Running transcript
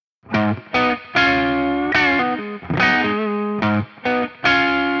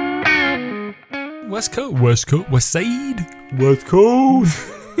West Coast, West Side. West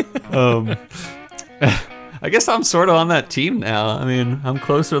Coast. I guess I'm sort of on that team now. I mean, I'm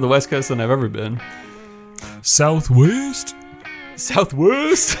closer to the West Coast than I've ever been. Southwest.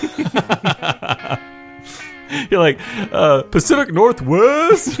 You're like, Pacific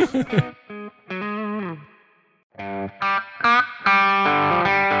Northwest.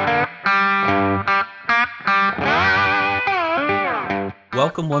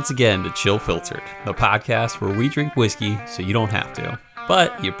 Welcome once again to Chill Filtered, the podcast where we drink whiskey so you don't have to.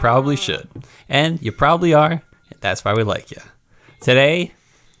 But you probably should. And you probably are. That's why we like you. Today,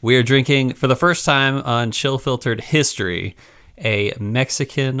 we are drinking, for the first time on Chill Filtered history, a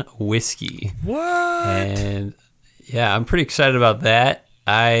Mexican whiskey. What? And yeah, I'm pretty excited about that.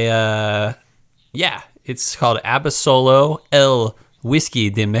 It's called Abasolo El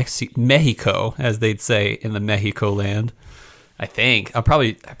Whisky de Mexico, as they'd say in the Mexico land. I think I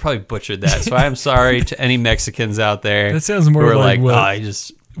probably butchered that, so I'm sorry to any Mexicans out there. That sounds more like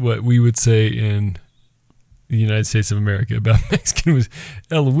what we would say in the United States of America about Mexican was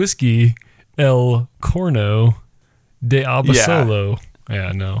El Whisky, El Corno de Abasolo.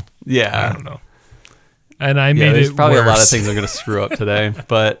 Yeah, no. Yeah. I don't know. And I made there's it probably worse. a lot of things I'm going to screw up today,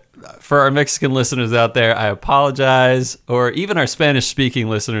 but for our Mexican listeners out there, I apologize, or even our Spanish-speaking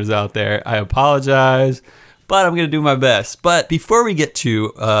listeners out there, I apologize. But I'm going to do my best. But before we get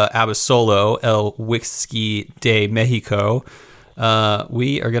to Abasolo, El Whisky de Mexico,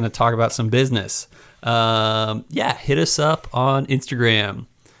 we are going to talk about some business. Hit us up on Instagram.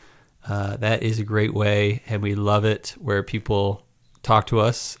 That is a great way, and we love it where people talk to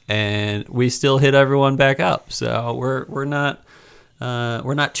us, and we still hit everyone back up. So we're not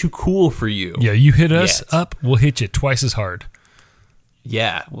too cool for you. Yeah, you hit us up, we'll hit you twice as hard.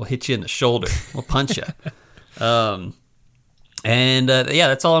 Yeah, we'll hit you in the shoulder. We'll punch you. That's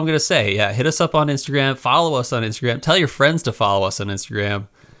all I'm going to say. Yeah, hit us up on Instagram, follow us on Instagram, tell your friends to follow us on Instagram,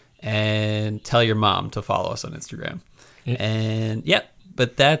 and tell your mom to follow us on Instagram. Yeah. And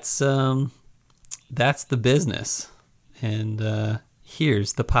but that's the business. And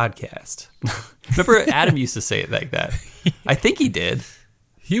here's the podcast. Remember Adam used to say it like that. I think he did.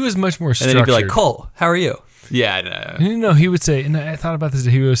 He was much more structured. And then he'd be like, Cole, how are you? Yeah, I know. No, he would say, and I thought about this,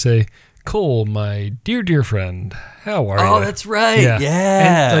 he would say, Cole, my dear friend, how are you? Oh, that's right.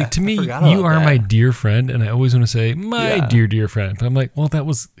 Yeah. And like, to me, you are my dear friend, and I always want to say, my dear friend. But I'm like, well, that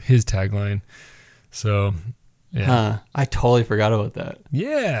was his tagline. So, yeah. Huh. I totally forgot about that.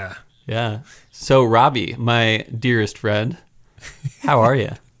 Yeah. Yeah. So, Robbie, my dearest friend, how are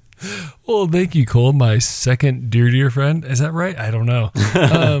you? Well, thank you, Cole, my second dear friend. Is that right? I don't know.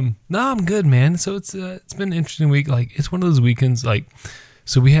 No, I'm good, man. So it's been an interesting week. Like, it's one of those weekends, like,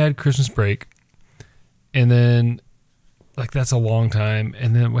 so we had Christmas break, and then, like, that's a long time,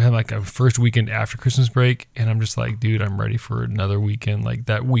 and then we had, like, a first weekend after Christmas break, and I'm just like, dude, I'm ready for another weekend. Like,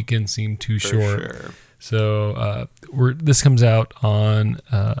 that weekend seemed too short. Sure. So this comes out on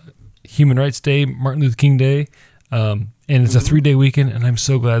Human Rights Day, Martin Luther King Day, and it's a 3-day weekend, and I'm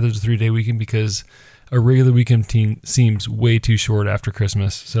so glad there's a 3-day weekend because a regular weekend seems way too short after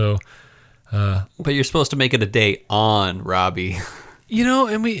Christmas. So, but you're supposed to make it a day on, Robbie. You know,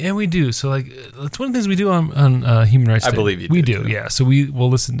 and we do. So, like, it's one of the things we do on Human Rights Day. I believe you do. We do, yeah. So we'll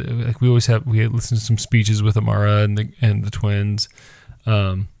listen to, like, we listen to some speeches with Amara and the twins,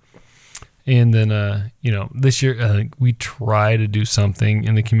 and then this year I think we try to do something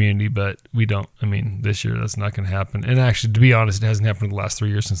in the community, but we don't. I mean, this year that's not going to happen. And actually, to be honest, it hasn't happened in the last 3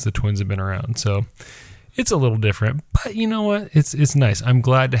 years since the twins have been around. So it's a little different, but you know what? It's nice. I'm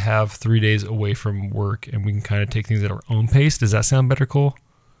glad to have 3 days away from work, and we can kind of take things at our own pace. Does that sound better, Cole?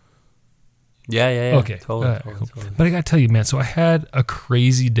 Yeah. Okay. Totally. But I got to tell you, man, so I had a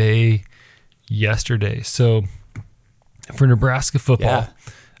crazy day yesterday. So for Nebraska football,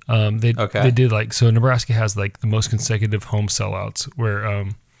 they did, like, so Nebraska has, like, the most consecutive home sellouts where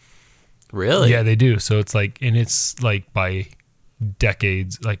really? Yeah, they do. So it's like, and it's like by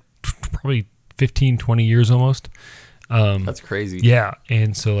decades, like probably 15, 20 years almost. That's crazy. Yeah.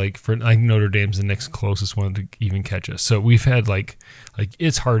 And so, like, for like Notre Dame's the next closest one to even catch us. So we've had like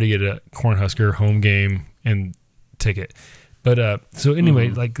it's hard to get a Cornhusker home game and ticket. But so anyway,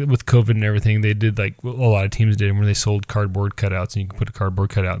 like with COVID and everything, they did, like a lot of teams did, where they sold cardboard cutouts, and you can put a cardboard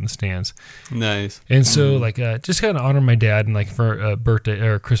cutout in the stands. Nice. And so like just kind of honor my dad, and like for a birthday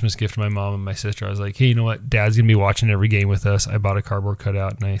or a Christmas gift to my mom and my sister, I was like, hey, you know what? Dad's gonna be watching every game with us. I bought a cardboard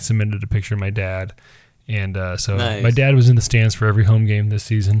cutout and I submitted a picture of my dad. And so nice. My dad was in the stands for every home game this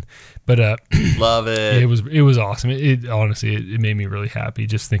season. But love it. It was awesome. It honestly it made me really happy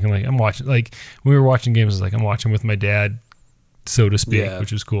just thinking, like, I'm watching, like when we were watching games, I was like, I'm watching with my dad so to speak, Yeah.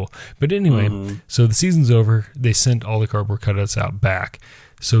 which was cool. But anyway, so the season's over. They sent all the cardboard cutouts out back.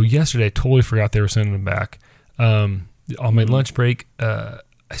 So yesterday, I totally forgot they were sending them back. On my lunch break, I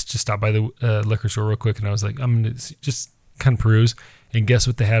just stopped by the liquor store real quick, and I was like, I'm going to just kind of peruse. And guess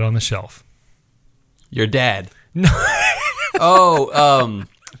what they had on the shelf? Your dad. No.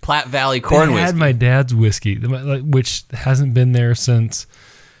 Platte Valley corn They whiskey. had my dad's whiskey, which hasn't been there since,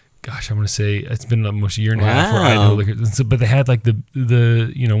 gosh, I'm going to say it's been almost a year and a half for Wow. Idaho Liquor. So, but they had like the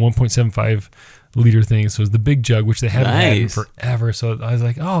 1.75 liter thing. So it was the big jug, which they haven't had in Nice. forever. So I was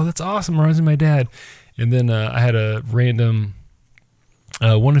like, oh, that's awesome. Reminds me of my dad. And then I had a random,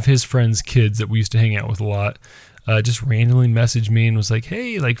 one of his friend's kids that we used to hang out with a lot, just randomly messaged me and was like,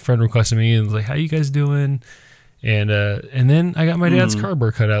 hey, like friend requested me and was like, how you guys doing? And then I got my dad's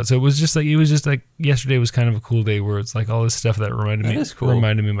cardboard cut out. So it was just like yesterday was kind of a cool day where it's like all this stuff that reminded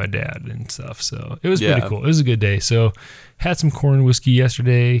me of my dad and stuff. So it was pretty cool. It was a good day. So had some corn whiskey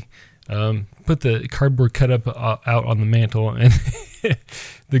yesterday. Put the cardboard cut up out on the mantle, and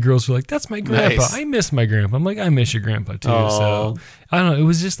the girls were like, "That's my grandpa. Nice. I miss my grandpa." I'm like, "I miss your grandpa too." Aww. So I don't know. It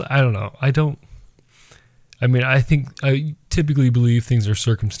was just I don't know. I think I typically believe things are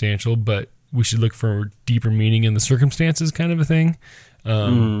circumstantial, but we should look for deeper meaning in the circumstances, kind of a thing.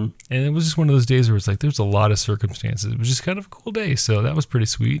 And it was just one of those days where it's like there's a lot of circumstances. It was just kind of a cool day, so that was pretty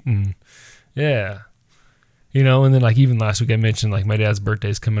sweet. And yeah. And then like even last week I mentioned like my dad's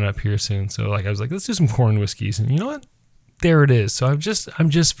birthday's coming up here soon. So like I was like, let's do some corn whiskeys. And you know what? There it is. So I'm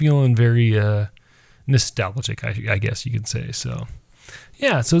just feeling very nostalgic, I guess you could say. So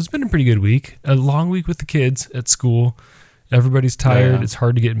yeah, so it's been a pretty good week. A long week with the kids at school. Everybody's tired. Yeah. It's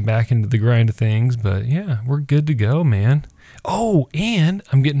hard to get back into the grind of things, but yeah, we're good to go, man. Oh, and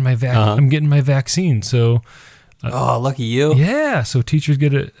I'm getting my I'm getting my vaccine. So lucky you. yeah, so teachers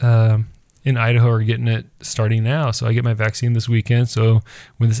get it in Idaho are getting it starting now. So I get my vaccine this weekend. So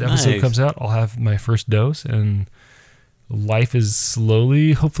when this episode comes out, I'll have my first dose, and life is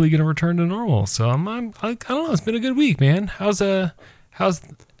slowly, hopefully, going to return to normal. So I don't know. It's been a good week, man. How's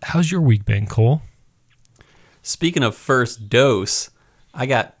your week been, Cole? Speaking of first dose, I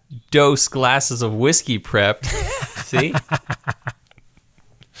got dose glasses of whiskey prepped. See?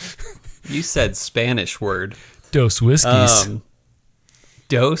 You said Spanish word. Dose whiskeys.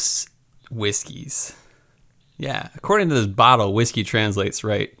 Dose whiskeys. Yeah, according to this bottle, whiskey translates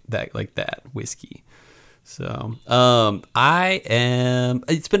right like that, whiskey. So,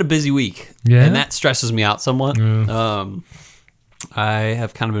 it's been a busy week. Yeah? And that stresses me out somewhat. Yeah. I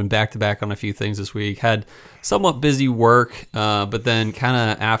have kind of been back to back on a few things this week. Had somewhat busy work, but then kind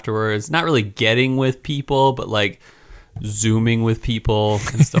of afterwards, not really getting with people, but like Zooming with people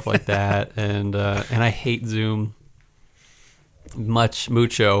and stuff like that. And I hate Zoom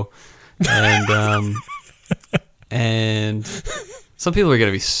mucho. And some people are going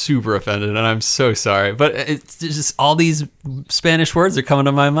to be super offended, and I'm so sorry. But it's just all these Spanish words are coming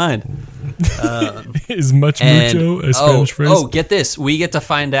to my mind. Is mucho a Spanish phrase? Oh, get this. We get to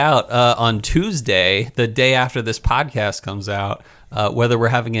find out on Tuesday, the day after this podcast comes out, whether we're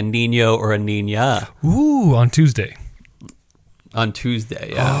having a Nino or a Nina. Ooh, on Tuesday. On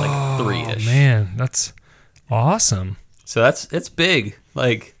Tuesday, yeah, like 3-ish. Man, that's awesome. So it's big.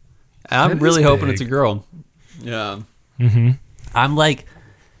 Like, I'm That really is hoping big. it's a girl. Yeah. Mm-hmm. I'm like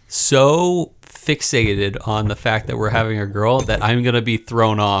so fixated on the fact that we're having a girl that I'm going to be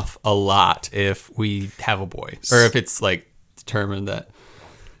thrown off a lot if we have a boy, or if it's like determined that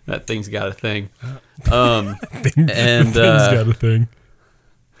thing's got a thing. Thing's got a thing.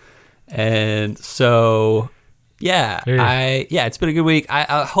 And so, yeah, Hey. it's been a good week.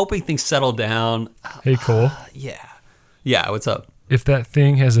 I'm hoping things settle down. Hey, Cole. Yeah. What's up? If that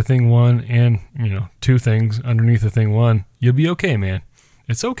thing has a thing one and, two things underneath the thing one, you'll be okay, man.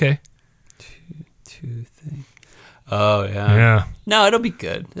 It's okay. Two things. Oh, yeah. Yeah. No, it'll be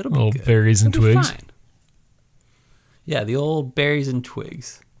good. It'll be Little good. berries and It'll be twigs. fine. Yeah, the old berries and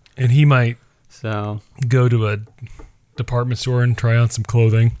twigs. And he might So, go to a department store and try on some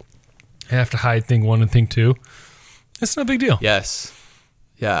clothing. Have to hide thing one and thing two. It's no big deal. yes.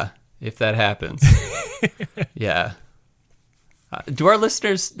 Yeah, if that happens. Yeah. Do our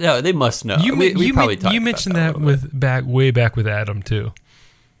listeners? No, they must know. We probably talked you about mentioned that a that little bit. way back with Adam too,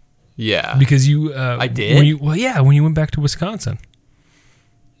 Yeah. because you. I did? When you went back to Wisconsin.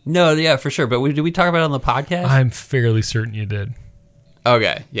 No, yeah, for sure. But did we talk about it on the podcast? I'm fairly certain you did.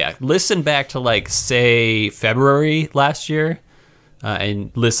 Okay, yeah. Listen back to say February last year,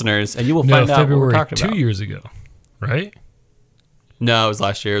 and listeners, and you will find out what we're February talking 2 about. years ago, right? No, it was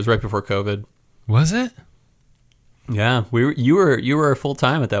last year. It was right before COVID. Was it? Yeah, you were full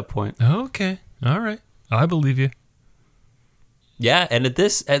time at that point. Okay. All right. I believe you. Yeah, and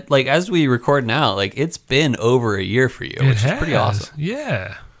as we record now, like it's been over a year for you, which is pretty awesome.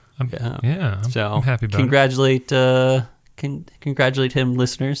 Yeah. I'm So happy about congratulate him,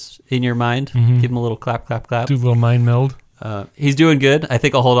 listeners, in your mind. Mm-hmm. Give him a little clap, clap, clap. Do a little mind meld. He's doing good. I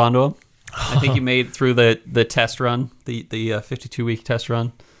think I'll hold on to him. I think he made it through the test run, the 52-week test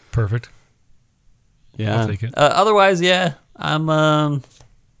run. Perfect. Yeah. I'll take it. Otherwise, yeah, I'm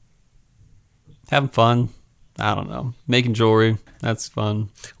having fun. I don't know, making jewelry. That's fun.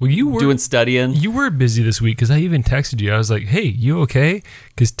 Well, you were doing studying. You were busy this week because I even texted you. I was like, "Hey, you okay?"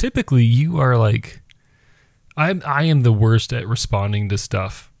 Because typically you are like, I am the worst at responding to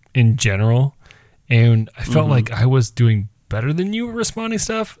stuff in general, and I felt like I was doing better than you were responding to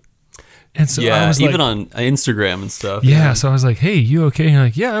stuff. And so I was even like, on Instagram and stuff. Yeah, so I was like, "Hey, you okay?" And you're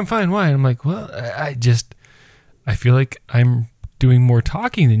like, "Yeah, I'm fine. Why?" And I'm like, "Well, I feel like I'm doing more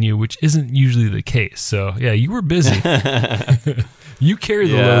talking than you, which isn't usually the case." So yeah, you were busy. You carry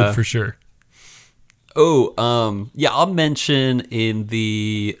the load for sure. Oh, yeah, I'll mention in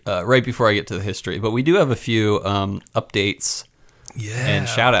the right before I get to the history, but we do have a few updates and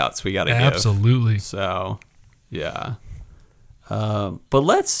shout outs we got to give. Absolutely. So, yeah. But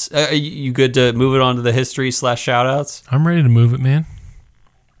let's, are you good to move it on to the history / shout outs? I'm ready to move it, man.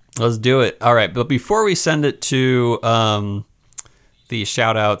 Let's do it. All right. But before we send it to the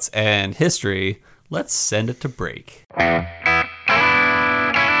shout outs and history, let's send it to break.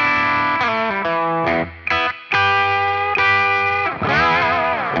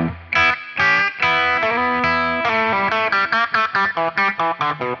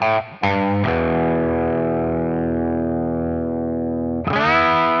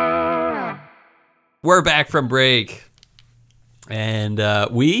 We're back from break, and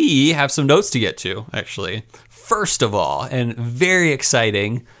we have some notes to get to, actually. First of all, and very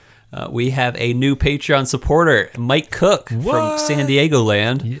exciting, we have a new Patreon supporter, Mike Cook from San Diego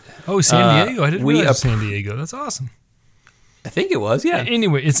land. Yeah. Oh, San Diego. I didn't realize San Diego. That's awesome. I think it was, yeah.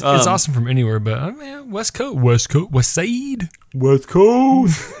 Anyway, it's awesome from anywhere, but West Coast, West Side. West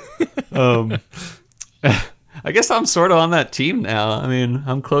Coast. I guess I'm sort of on that team now. I mean,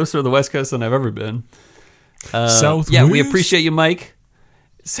 I'm closer to the West Coast than I've ever been. Southwest? Yeah, we appreciate you, Mike.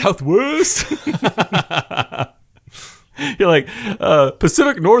 Southwest? You're like,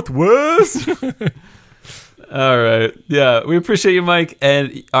 Pacific Northwest? All right. Yeah, we appreciate you, Mike.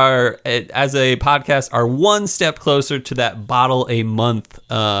 And as a podcast, are one step closer to that bottle a month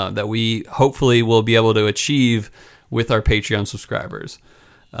that we hopefully will be able to achieve with our Patreon subscribers.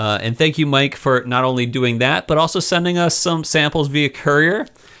 And thank you, Mike, for not only doing that, but also sending us some samples via courier.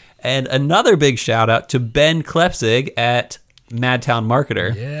 And another big shout out to Ben Klepzig at Madtown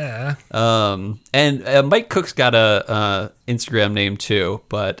Marketer. Yeah. And Mike Cook's got a Instagram name too,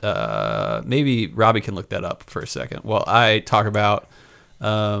 but maybe Robbie can look that up for a second while I talk about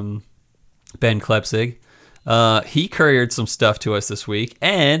Ben Klepzig. He couriered some stuff to us this week,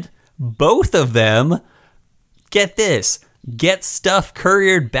 and both of them, get this, get stuff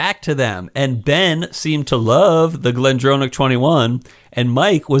couriered back to them. And Ben seemed to love the Glendronach 21, and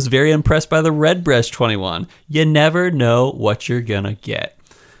Mike was very impressed by the Redbreast 21. You never know what you're going to get.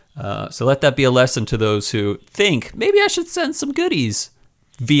 So let that be a lesson to those who think, maybe I should send some goodies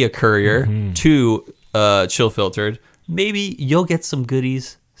via courier to Chill Filtered. Maybe you'll get some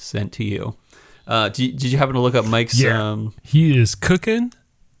goodies sent to you. Did you happen to look up Mike's... Yeah. He is cooking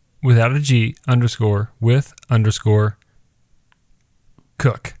without a G _with _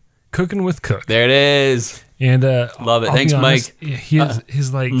 Cook. Cooking with Cook. There it is. And love it. I'll Thanks, honest, Mike. He has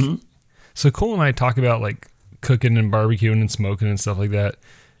his like so Cole and I talk about like cooking and barbecuing and smoking and stuff like that.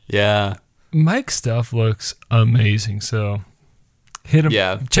 Yeah. Mike's stuff looks amazing. So hit him.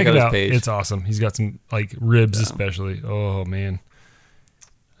 Yeah. Check it out. Page. It's awesome. He's got some like ribs especially. Oh man.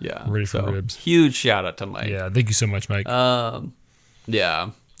 Yeah. I'm ready for ribs. Huge shout out to Mike. Yeah. Thank you so much, Mike. Yeah.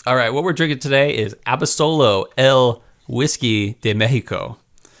 All right. What we're drinking today is Abasolo El Whiskey de Mexico.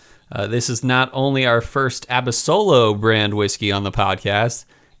 This is not only our first Abasolo brand whiskey on the podcast,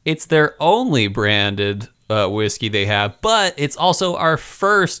 it's their only branded whiskey they have, but it's also our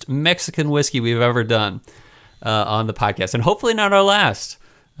first Mexican whiskey we've ever done on the podcast, and hopefully not our last.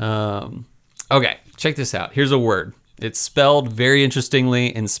 Okay, check this out. Here's a word. It's spelled very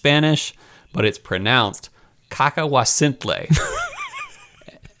interestingly in Spanish, but it's pronounced cacahuacintle.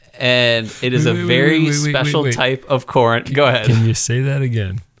 And it is a very special type of corn. Go ahead. Can you say that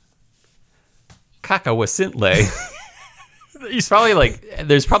again? Cacahuacintle. He's probably like,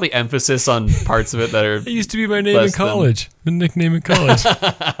 there's probably emphasis on parts of it that are. It used to be my name in college. My nickname in college.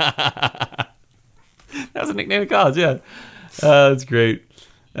 That was a nickname in college, yeah. That's great.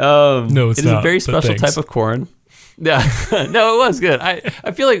 No, it's not. It is a very special type of corn. Yeah, no, it was good.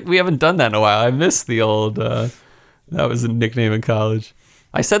 I feel like we haven't done that in a while. I miss the old. That was a nickname in college.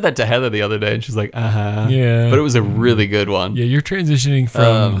 I said that to Heather the other day, and she's like, Yeah. But it was a really good one. Yeah, you're transitioning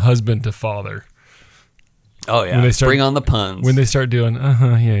from husband to father. Oh yeah, When they start- bring on the puns. When they start doing,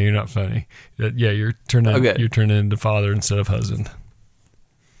 yeah, you're not funny. Yeah, you're turning Okay. into father instead of husband.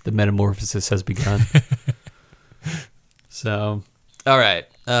 The metamorphosis has begun. So, all right,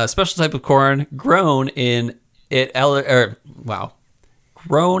 special type of corn grown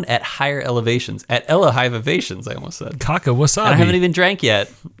grown at higher elevations. At elevations, I almost said. Kaka wasabi. And I haven't even drank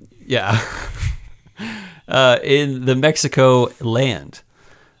yet. Yeah. In the Mexico land.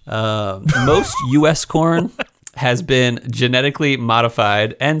 Most U.S. corn has been genetically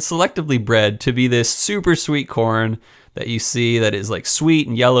modified and selectively bred to be this super sweet corn that you see that is like sweet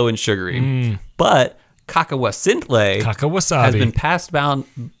and yellow and sugary. But cacahuacintle Kaka wasabi. has been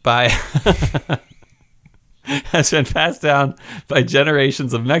passed down by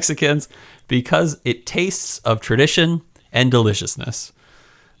generations of Mexicans because it tastes of tradition and deliciousness.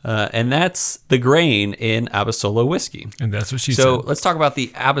 And that's the grain in Abasolo whiskey. And that's what she So said. let's talk about the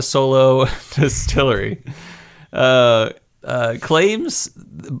Abasolo distillery. Claims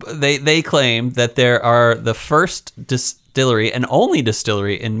they claim that there are the first distillery and only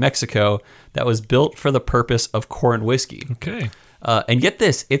distillery in Mexico that was built for the purpose of corn whiskey. Okay. And get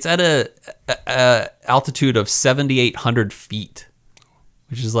this, it's at a altitude of 7,800 feet,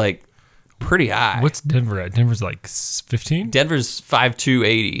 which is like pretty high. What's Denver at? Denver's like 15? Denver's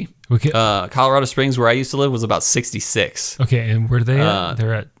 5,280. Okay. Colorado Springs, where I used to live, was about 66. Okay, and where are they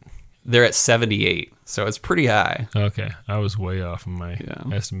at? They're at 78, so it's pretty high. Okay, I was way off in my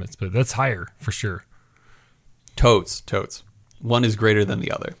estimates, but that's higher for sure. Totes. One is greater than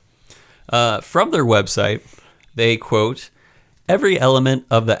the other. From their website, they quote, "Every element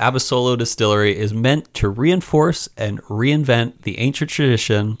of the Abasolo distillery is meant to reinforce and reinvent the ancient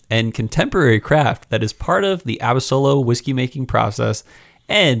tradition and contemporary craft that is part of the Abasolo whiskey making process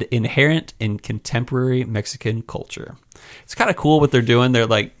and inherent in contemporary Mexican culture." It's kind of cool what they're doing. They're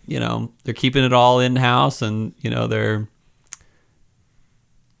like, they're keeping it all in-house and, they're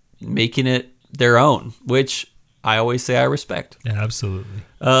making it their own, which I always say I respect. Yeah, absolutely.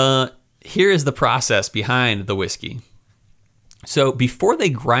 Here is the process behind the whiskey. So before they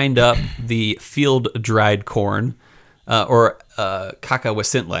grind up the field-dried corn, or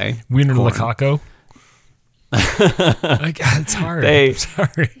cacahuacintle, Wiener corn, Lacaco. It's hard. I'm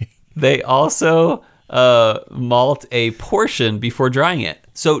sorry. They also malt a portion before drying it.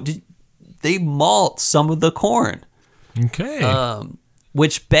 So they malt some of the corn. Okay.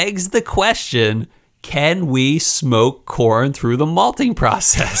 Which begs the question, can we smoke corn through the malting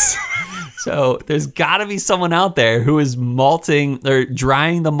process? So there's got to be someone out there who is malting or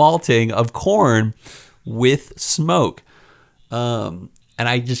drying the malting of corn with smoke. And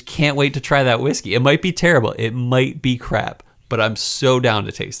I just can't wait to try that whiskey. It might be terrible. It might be crap, but I'm so down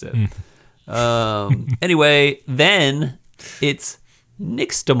to taste it. Anyway, then it's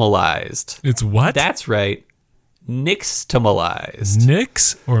nixtamalized. It's what? That's right. Nixtamalized.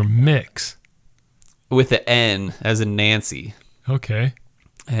 Nix or mix? With the N as in Nancy. Okay.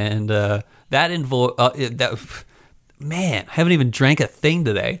 And that involves... man, I haven't even drank a thing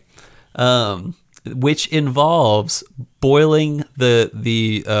today. Which involves boiling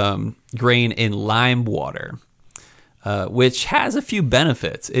the grain in lime water. Which has a few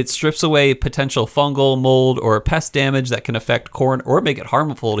benefits. It strips away potential fungal, mold, or pest damage that can affect corn or make it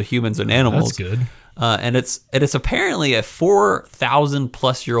harmful to humans and animals. That's good. And it's apparently a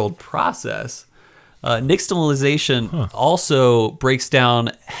 4,000-plus-year-old process. Nixtamalization also breaks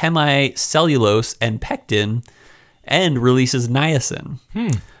down hemicellulose and pectin and releases niacin.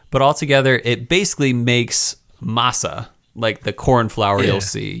 But altogether, it basically makes masa, like the corn flour you'll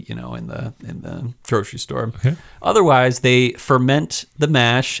see, in the grocery store. Okay. Otherwise, they ferment the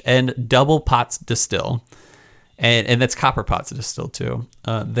mash and double pots distill, and that's copper pots distill too.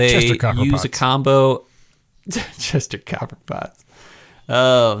 They Chester copper use pots. a combo, Chester copper pots.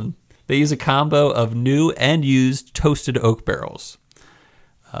 They use a combo of new and used toasted oak barrels.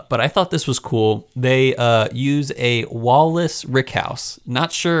 But I thought this was cool. They use a wall-less rickhouse.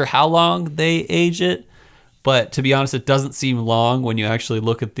 Not sure how long they age it, but to be honest, it doesn't seem long when you actually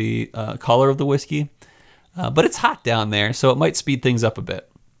look at the color of the whiskey. But it's hot down there, so it might speed things up a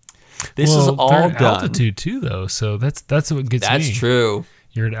bit. This is all they're at done. altitude too, though. So that's what gets me. That's true.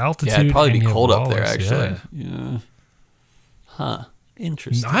 You're at altitude. Yeah, it'd probably and be you have cold up there, walls, actually. Yeah. Huh.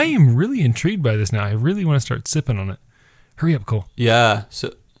 Interesting. I am really intrigued by this now. I really want to start sipping on it. Hurry up, Cole. Yeah.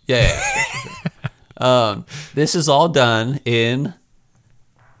 So sure. This is all done in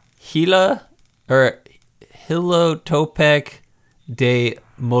Gila or Hilotopec de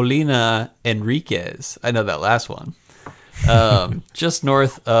Molina Enriquez. I know that last one. Just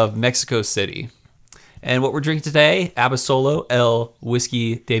north of Mexico City. And what we're drinking today, Abasolo El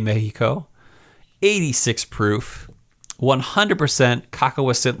Whiskey de Mexico. 86 proof. 100% Cacao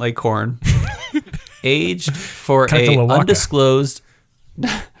Sintle corn. Aged for a undisclosed...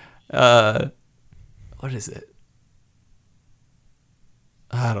 what is it?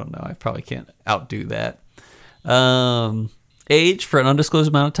 I don't know. I probably can't outdo that. Aged for an undisclosed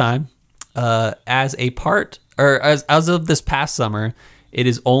amount of time. As of this past summer, it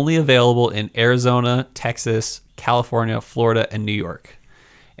is only available in Arizona, Texas, California, Florida, and New York.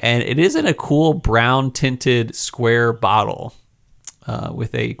 And it is in a cool brown tinted square bottle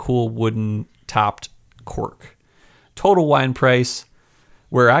with a cool wooden topped cork. Total wine price,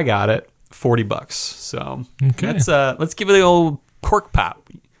 where I got it, $40. So okay. Let's give it the old cork pop.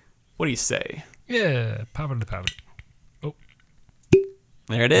 What do you say? Yeah, pop it. Oh,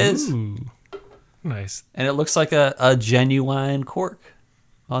 there it is. Ooh, nice. And it looks like a genuine cork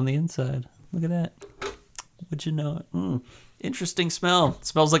on the inside. Look at that. Would you know it? Interesting smell. It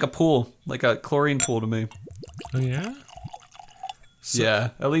smells like a pool, like a chlorine pool to me. Oh, yeah? Yeah,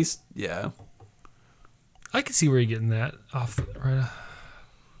 at least, yeah. I can see where you're getting that off. Right.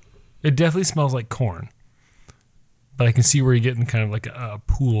 It definitely smells like corn. But I can see where you're getting kind of like a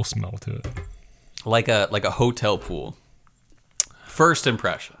pool smell to it. Like a hotel pool. First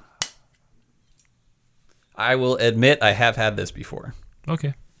impression. I will admit I have had this before.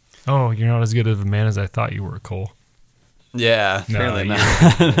 Okay. Oh, you're not as good of a man as I thought you were, Cole. Yeah, apparently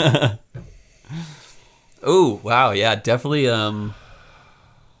not. Oh, wow, yeah, definitely a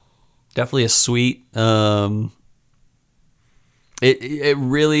sweet it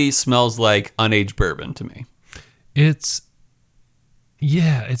really smells like unaged bourbon to me. It's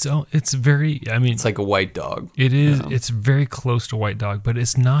very, I mean, it's like a white dog. It is, it's very close to white dog, but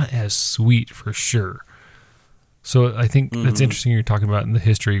it's not as sweet for sure. So I think that's interesting you're talking about in the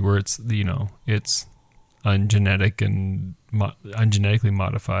history where it's, it's ungenetically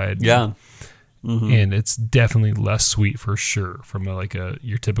modified. Yeah. And it's definitely less sweet for sure from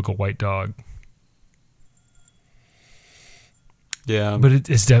your typical white dog. Yeah. But it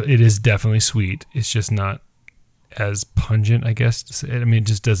is definitely sweet. It's just not as pungent, I guess. I mean, it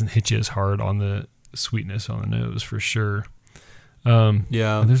just doesn't hit you as hard on the sweetness on the nose for sure.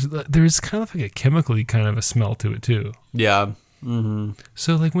 Yeah. There's kind of like a chemically kind of a smell to it too. Yeah. Mm-hmm.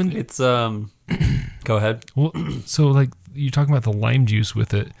 So like when it's go ahead. Well, so like you're talking about the lime juice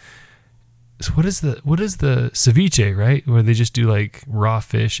with it. So what is the ceviche, right? Where they just do like raw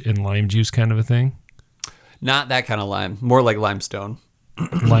fish and lime juice kind of a thing? Not that kind of lime. More like limestone.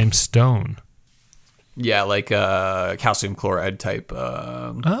 Limestone. Yeah, like calcium chloride type.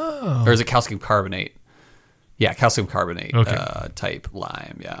 Or is it calcium carbonate? Yeah, calcium carbonate type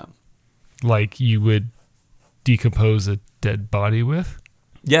lime, yeah. Like you would decompose a dead body with?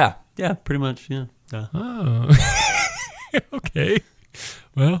 Yeah, pretty much, yeah. Oh. Okay.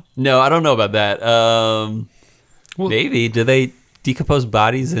 Well. No, I don't know about that. Maybe. Do they decompose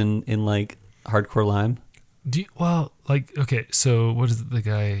bodies in like hardcore lime? Okay, so what is the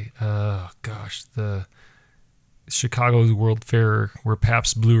guy? The Chicago's World Fair where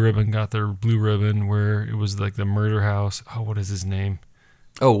Pabst Blue Ribbon got their blue ribbon, where it was like the murder house. Oh, what is his name?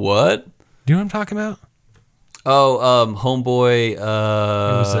 Oh, what? Do you know what I'm talking about? Oh, Homeboy. It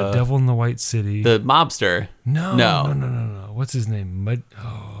was the Devil in the White City. The mobster. No. What's his name? I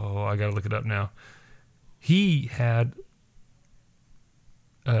gotta look it up now. He had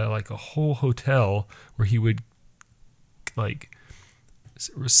like a whole hotel where he would like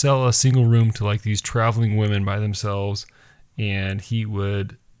sell a single room to like these traveling women by themselves, and he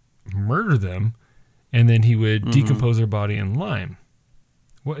would murder them, and then he would decompose their body in lime.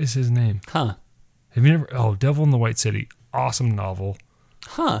 What is his name? Huh. Have you never? Oh, Devil in the White City. Awesome novel.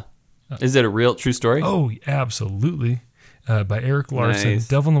 Huh. Is it a real true story? Oh, absolutely. By Eric Larson. Nice.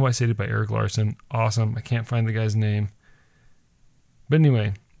 Devil in the White City by Eric Larson. Awesome. I can't find the guy's name. But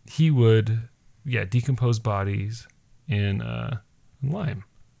anyway, he would, decompose bodies in lime.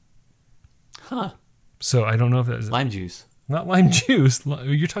 Huh. So I don't know if that's lime juice. Not lime juice.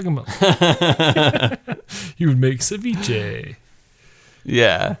 You're talking about. He would make ceviche.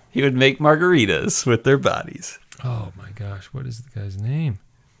 Yeah, he would make margaritas with their bodies. Oh my gosh, what is the guy's name?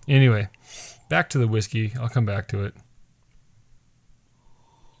 Anyway, back to the whiskey. I'll come back to it.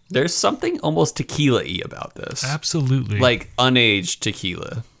 There's something almost tequila-y about this. Absolutely. Like unaged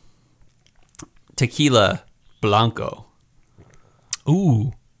tequila. Tequila Blanco.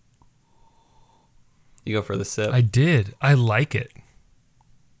 Ooh. You go for the sip? I did. I like it.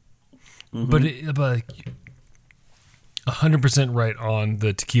 Mm-hmm. But 100% right on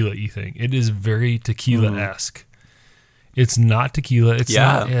the tequila-y thing. It is very tequila-esque. It's not tequila. It's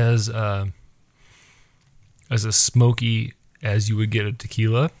not as a smoky as you would get a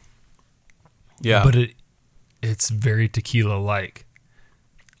tequila. Yeah. But it's very tequila-like.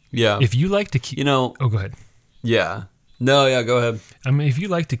 Yeah. If you like tequila... Oh, go ahead. Yeah. No, yeah, go ahead. I mean, if you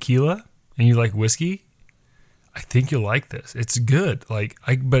like tequila and you like whiskey, I think you'll like this. It's good. I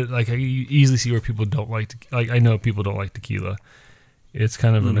easily see where people don't like I know people don't like tequila. It's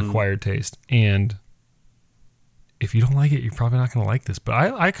kind of an acquired taste. And if you don't like it, you're probably not going to like this. But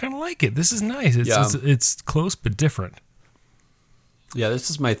I kind of like it. This is nice. It's close but different. Yeah, this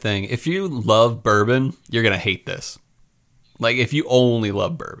is my thing. If you love bourbon, you're going to hate this. Like, if you only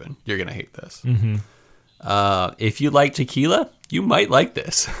love bourbon, you're going to hate this. Mm-hmm. If you like tequila, you might like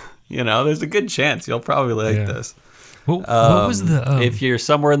this. There's a good chance you'll probably like this. Well, what was the... if you're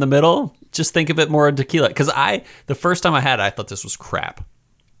somewhere in the middle, just think of it more in tequila. Because the first time I had it, I thought this was crap.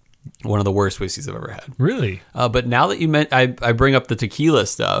 One of the worst whiskeys I've ever had. Really? But now that you I bring up the tequila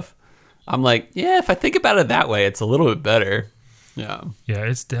stuff, I'm like, yeah, if I think about it that way, it's a little bit better. Yeah. Yeah,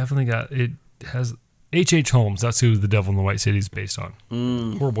 it's definitely it has H.H. Holmes. That's who The Devil in the White City is based on.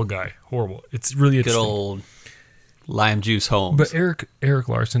 Horrible guy. Horrible. It's really interesting. Good old lime juice Holmes. But Eric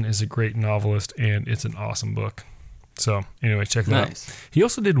Larson is a great novelist, and it's an awesome book. So anyway, check that out. He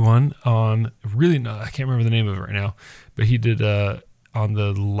also did one on I can't remember the name of it right now, but he did on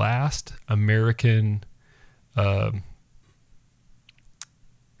the last American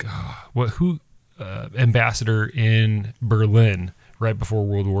ambassador in Berlin right before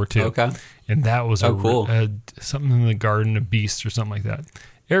World War II. Okay. And that was cool. Something in the Garden of Beasts or something like that.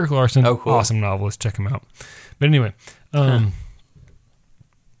 Eric Larson, cool. Awesome novelist. Check him out. But anyway,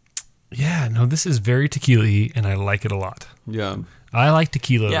 yeah, no, this is very tequila-y, and I like it a lot. Yeah. I like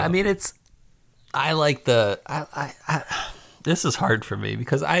tequila. Yeah, I mean, I like this is hard for me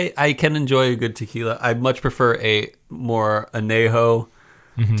because I can enjoy a good tequila. I much prefer a more añejo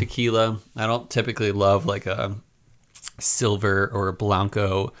tequila. I don't typically love like a silver or a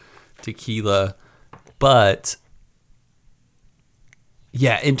blanco tequila, but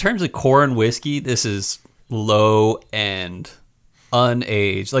yeah, in terms of corn whiskey, this is low and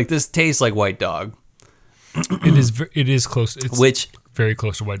unaged. Like, this tastes like White Dog. It is close. Which very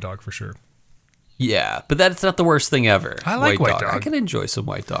close to White Dog for sure. Yeah, but that's not the worst thing ever. I like White Dog. I can enjoy some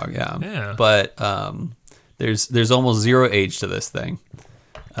White Dog. Yeah. Yeah. But there's almost zero age to this thing.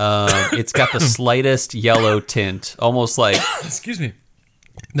 It's got the slightest yellow tint, almost like excuse me.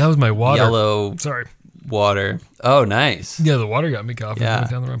 That was my water. Yellow. Sorry. Water. Oh, nice. Yeah, the water got me coughing. Yeah. I went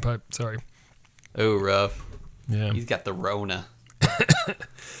down the wrong pipe. Sorry. Oh, rough. Yeah. He's got the Rona.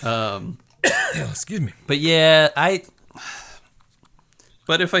 Excuse me. But yeah,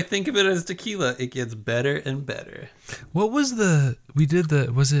 But if I think of it as tequila, it gets better and better. What was what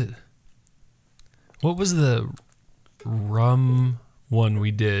was the rum one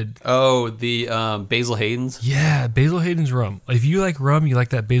we did? Oh, the Basil Hayden's? Yeah, Basil Hayden's rum. If you like rum, you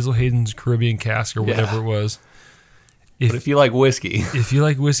like that Basil Hayden's Caribbean cask or whatever it was. But if you like whiskey. If you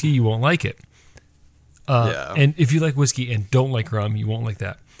like whiskey, you won't like it. Yeah. And if you like whiskey and don't like rum, you won't like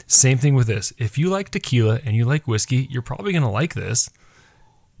that. Same thing with this. If you like tequila and you like whiskey, you're probably going to like this.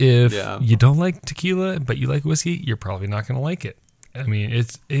 If you don't like tequila but you like whiskey, you're probably not going to like it. I mean,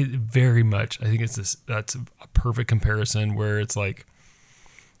 it very much. I think that's a perfect comparison where it's like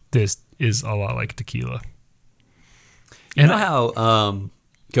this is a lot like tequila. You know how?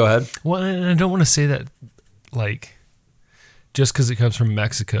 Go ahead. Well, and I don't want to say that like just because it comes from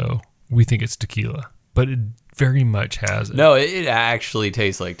Mexico, we think it's tequila, but it very much has it. No, it actually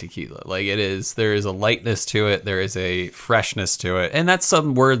tastes like tequila. Like, it is. There is a lightness to it. There is a freshness to it, and that's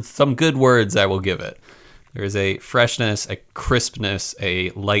some good words I will give it. There is a freshness, a crispness, a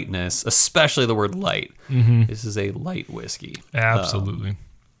lightness, especially the word light. Mm-hmm. This is a light whiskey. Absolutely.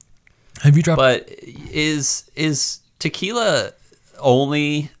 Have you dropped? But is tequila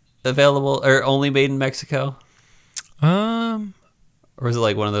only available or only made in Mexico? Or is it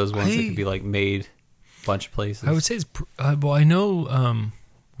like one of those ones that could be like made a bunch of places? I would say it's. Well, I know.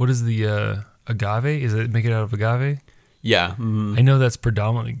 What is the agave? Is it make it out of agave? Yeah. Mm-hmm. I know that's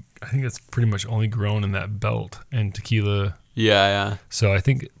predominantly. I think it's pretty much only grown in that belt and tequila. Yeah. So I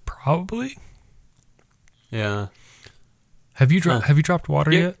think probably. Yeah. Have you dropped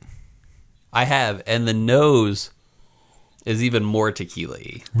water yet? I have, and the nose is even more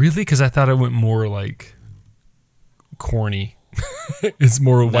tequila-y. Really? Because I thought it went more like corny. It's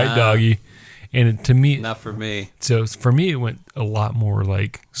more White Doggy, and to me, not for me. So for me, it went a lot more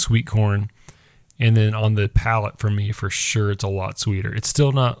like sweet corn, and then on the palate, for me, for sure, it's a lot sweeter. It's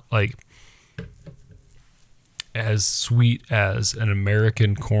still not like as sweet as an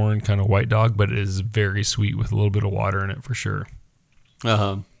American corn kind of white dog, but it is very sweet with a little bit of water in it for sure.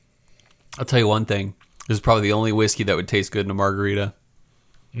 Uh-huh. I'll tell you one thing. This is probably the only whiskey that would taste good in a margarita.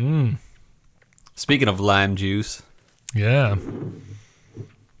 Speaking of lime juice. Yeah.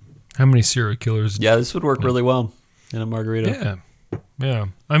 How many serial killers? Yeah, this would work really well in a margarita. Yeah. Yeah.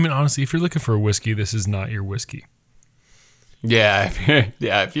 I mean, honestly, if you're looking for a whiskey, this is not your whiskey. Yeah,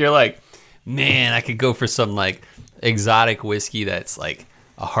 if you're like, man, I could go for some like exotic whiskey that's like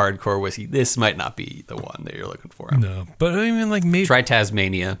a hardcore whiskey. This might not be the one that you're looking for. No, but I mean, like maybe try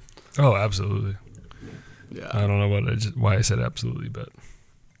Tasmania. Oh, absolutely. Yeah, I don't know why I said absolutely, but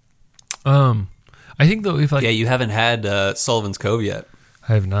I think though if like you haven't had Sullivan's Cove yet.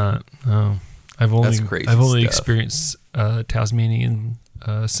 I have not. No, I've only stuff. experienced Tasmanian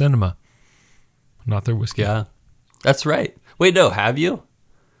cinema, not their whiskey. Yeah, that's right. Wait, no, have you?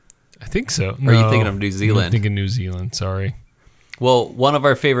 I think so. Or are you thinking of New Zealand? I'm thinking New Zealand. Sorry. Well, one of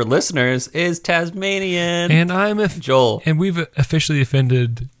our favorite listeners is Tasmanian, and I'm Joel, and we've officially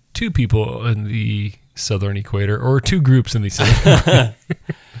offended 2 people in the Southern Equator, or 2 groups in the Southern.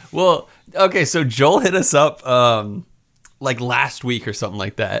 Well, okay, so Joel hit us up like last week or something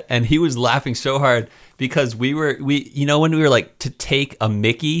like that, and he was laughing so hard because we when we were like to take a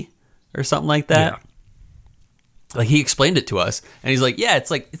Mickey or something like that. Yeah. Like he explained it to us, and he's like, "Yeah,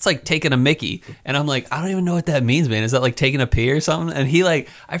 it's like taking a Mickey," and I'm like, "I don't even know what that means, man. Is that like taking a pee or something?" And he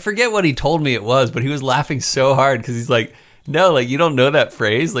I forget what he told me it was, but he was laughing so hard because he's like, "No, like you don't know that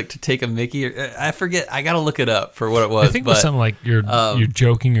phrase, like to take a Mickey." Or, I forget. I gotta look it up for what it was. I think it was something like you're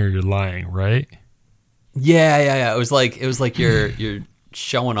joking or you're lying, right? Yeah. It was like you're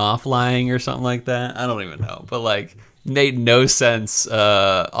showing off lying or something like that. I don't even know, but like. Made no sense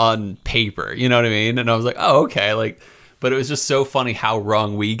on paper, you know what I mean? And I was like, oh, okay. Like, but it was just so funny how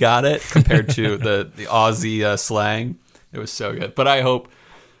wrong we got it compared to the Aussie slang. It was so good. But I hope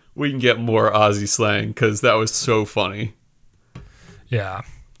we can get more Aussie slang because that was so funny. Yeah.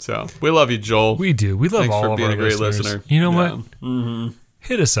 So we love you, Joel. We do. We love Thanks all for of being our a great listeners. listener. You know what? Mm-hmm.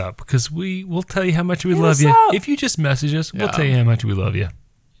 Hit us up because we'll tell you how much we love us you. up. If you just message us, we'll tell you how much we love you.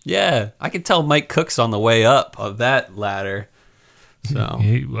 Yeah, I can tell Mike Cook's on the way up of that ladder. So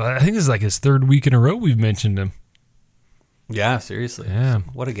I think this is like his 3rd week in a row we've mentioned him. Yeah, seriously. Yeah,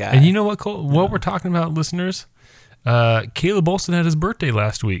 what a guy. And you know what, Cole? What we're talking about, listeners? Caleb Olson had his birthday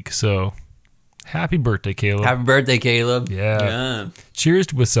last week, so happy birthday, Caleb! Happy birthday, Caleb! Yeah.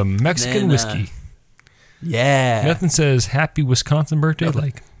 Cheers with some Mexican whiskey. Yeah. Nothing says happy Wisconsin birthday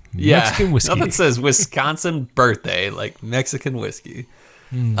like Mexican whiskey. Nothing says Wisconsin birthday like Mexican whiskey.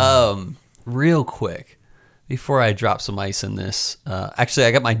 Real quick, before I drop some ice in this, actually,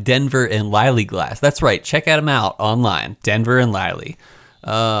 I got my Denver and Liley glass. That's right. Check them out online. Denver and Liley.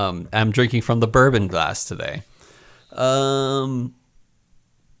 I'm drinking from the bourbon glass today. What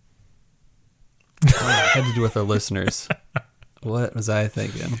had to do with our listeners? What was I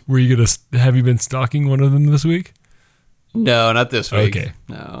thinking? Were you have you been stalking one of them this week? No, not this week. Okay.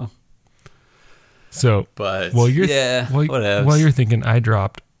 No. So, but while you're thinking, I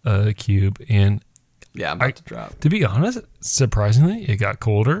dropped a cube, and I'm about to drop. To be honest, surprisingly, it got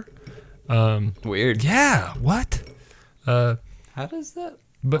colder. Weird. Yeah. What? How does that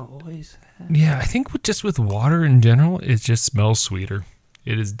always happen? Yeah, I think with water in general, it just smells sweeter.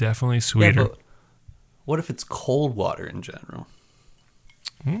 It is definitely sweeter. Yeah, but what if it's cold water in general?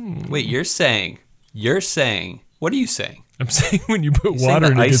 Wait, you're saying? What are you saying? I'm saying when you put water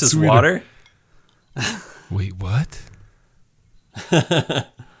in it, ice is water. Wait, what?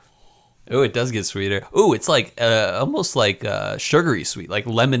 Oh, it does get sweeter. Oh, it's like almost like sugary sweet, like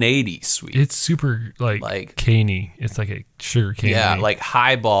lemonade-y sweet. It's super like caney. It's like a sugar caney. Yeah, like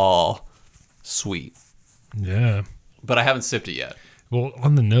highball sweet. Yeah. But I haven't sipped it yet. Well,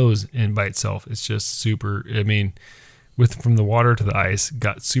 on the nose and by itself, it's just super. I mean, from the water to the ice,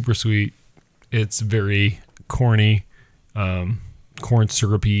 got super sweet. It's very corny, corn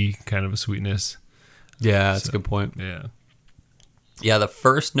syrupy kind of a sweetness. Yeah, that's a good point. Yeah. Yeah, the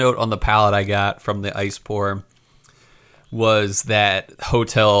first note on the palate I got from the ice pour was that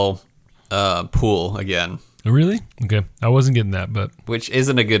hotel pool again. Oh, really? Okay. I wasn't getting that, but... Which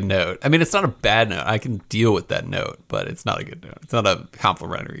isn't a good note. I mean, it's not a bad note. I can deal with that note, but it's not a good note. It's not a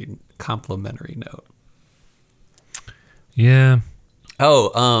complimentary note. Yeah.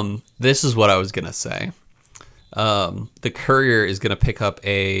 Oh, this is what I was going to say. The courier is going to pick up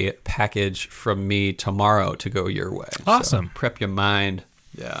a package from me tomorrow to go your way. Awesome. So prep your mind.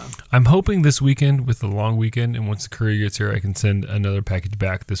 Yeah. I'm hoping this weekend with the long weekend, and once the courier gets here, I can send another package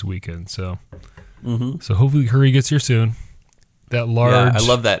back this weekend. So, so hopefully the courier gets here soon. That large. Yeah, I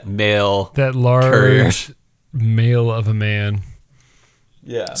love that mail. That large courier. male of a man.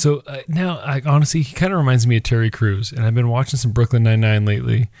 Yeah. So now, honestly, he kind of reminds me of Terry Crews, and I've been watching some Brooklyn Nine-Nine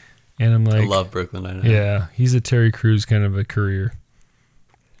lately, and I'm like, I love Brooklyn Nine-Nine. yeah, he's a Terry Crews kind of a career.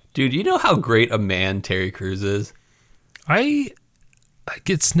 Dude, you know how great a man Terry Crews is? I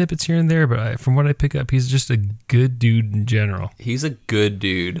get snippets here and there, but from what I pick up, he's just a good dude in general. He's a good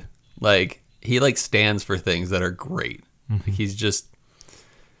dude. Like, he like stands for things that are great. Mm-hmm. Like, he's just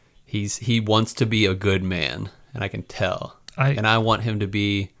he wants to be a good man, and I can tell. And I want him to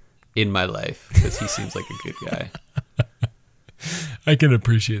be in my life because he seems like a good guy. I can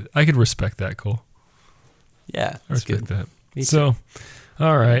appreciate it. I can respect that, Cole. Yeah, I respect that. Me So, too.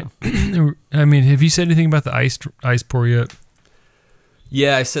 all right. I mean, have you said anything about the ice pour yet?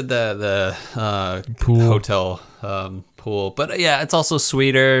 Yeah, I said the Pool. hotel pool, but yeah, it's also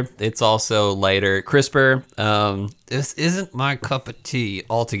sweeter. It's also lighter, crisper. This isn't my cup of tea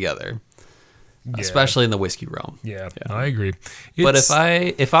altogether, especially in the whiskey realm. Yeah, I agree. But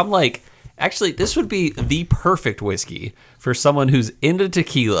if I'm like, actually, this would be the perfect whiskey for someone who's into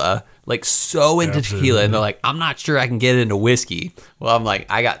tequila, like so into Absolutely. tequila, and they're like, I'm not sure I can get into whiskey. Well, I'm like,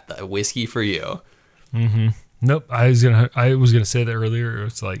 I got the whiskey for you. Nope. I was gonna say that earlier.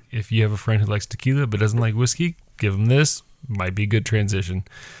 It's like if you have a friend who likes tequila but doesn't like whiskey, give them this. Might be a good transition.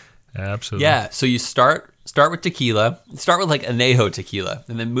 Absolutely. Yeah. So you start with tequila. Start with like añejo tequila,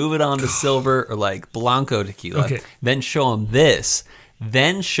 and then move it on to silver or like blanco tequila. Okay. Then show them this.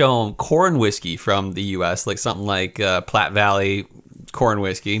 Then show them corn whiskey from the U.S., like something like Platte Valley corn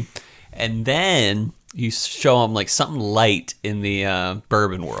whiskey, and then you show them like something light in the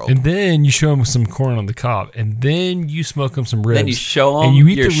bourbon world. And then you show them some corn on the cob, and then you smoke them some ribs. Then you show them and you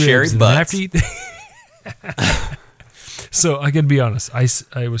eat your the ribs, sherry and then butts. after you So I gotta be honest. I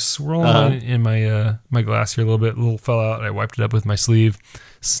was swirling in my my glass here a little fell out. I wiped it up with my sleeve,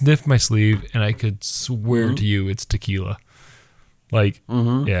 sniffed my sleeve, and I could swear to you it's tequila. Like,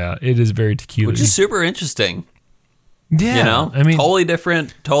 yeah, it is very tequila. Which is super interesting. Yeah, You know, I mean, totally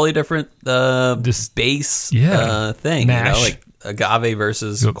different This- base thing. Mash. You know, like agave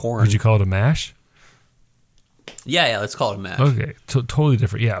versus corn. Would you call it a mash? Yeah, let's call it a mash. Okay, totally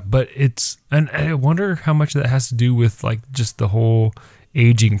different. Yeah, but and I wonder how much that has to do with like just the whole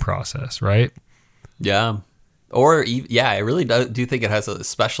aging process, right? Yeah. I really do think it has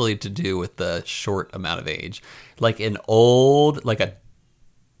especially to do with the short amount of age. Like a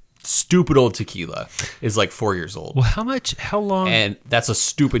stupid old tequila is like 4 years old. Well, how long? And that's a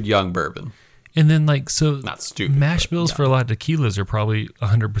stupid young bourbon. And then like, so Not stupid. mash but bills young. for a lot of tequilas are probably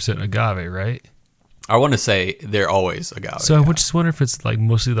 100% agave, right? I want to say they're always agave. So I would just wonder if it's like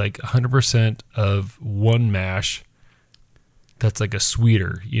mostly like 100% of one mash that's like a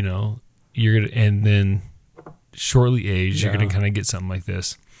sweeter, you know, and then shortly aged, you're going to kind of get something like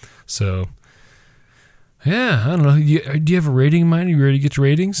this. So yeah, I don't know. Do you have a rating in mind? Are you ready to get your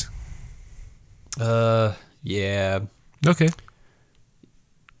ratings? Yeah. Okay.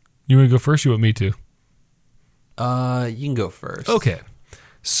 You want to go first? You want me to? You can go first. Okay.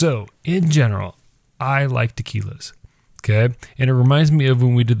 So, in general, I like tequilas. Okay. And it reminds me of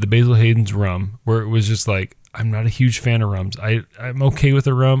when we did the Basil Hayden's rum, where it was just like, I'm not a huge fan of rums. I'm okay with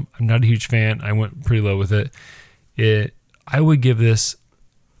the rum. I'm not a huge fan. I went pretty low with it. I would give this,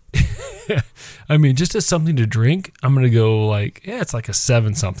 I mean, just as something to drink, I'm going to go like, it's like a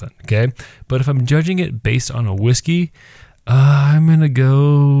 7 something. Okay. But if I'm judging it based on a whiskey, I'm going to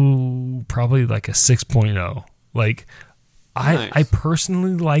go probably like a 6.0. Like, Nice. I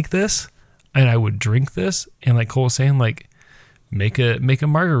personally like this, and I would drink this, and like Cole was saying, like make a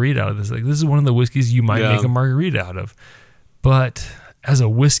margarita out of this. Like, this is one of the whiskeys you might make a margarita out of. But as a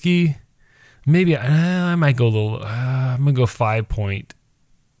whiskey, maybe I might go a little. I'm gonna go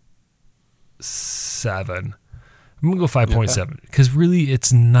 5.7. I'm gonna go 5.7 because really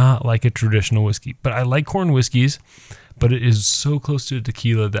it's not like a traditional whiskey. But I like corn whiskeys, but it is so close to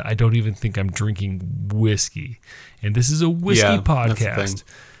tequila that I don't even think I'm drinking whiskey. And this is a whiskey podcast.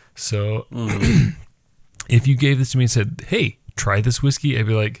 So if you gave this to me and said, hey, try this whiskey, I'd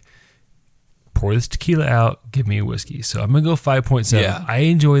be like, pour this tequila out, give me a whiskey. So I'm going to go 5.7. Yeah. I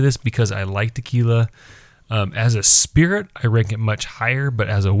enjoy this because I like tequila. As a spirit, I rank it much higher, but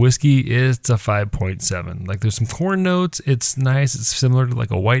as a whiskey, it's a 5.7. Like, there's some corn notes. It's nice. It's similar to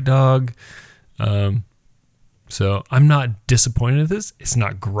like a White Dog. So I'm not disappointed with this. It's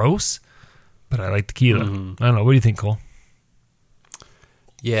not gross, but I like tequila. I don't know. What do you think, Cole?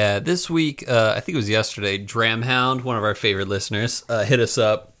 Yeah, this week, I think it was yesterday, Dramhound, one of our favorite listeners, hit us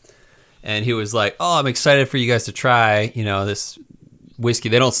up, and he was like, I'm excited for you guys to try, this whiskey.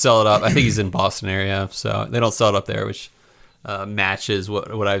 They don't sell it up. I think he's in Boston area, so they don't sell it up there, which matches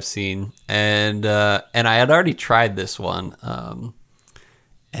what I've seen, and I had already tried this one,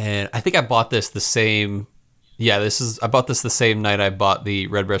 and I think I bought this the same. Yeah, I bought this the same night I bought the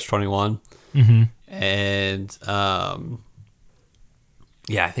Redbreast 21, and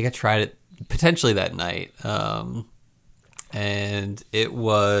yeah, I think I tried it potentially that night, and it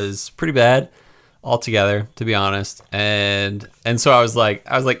was pretty bad altogether, to be honest. And so I was like,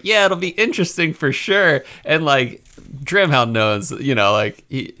 yeah, it'll be interesting for sure. And like Dramhound knows, like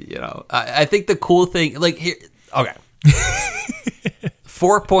I think the cool thing, like here, okay,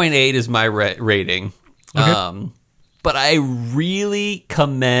 4.8 is my rating. Okay. But I really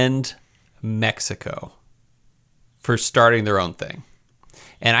commend Mexico for starting their own thing.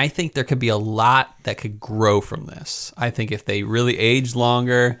 And I think there could be a lot that could grow from this. I think if they really age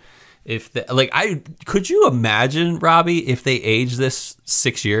longer, could you imagine, Robbie, if they age this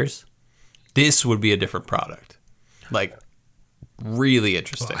 6 years, this would be a different product. Like, really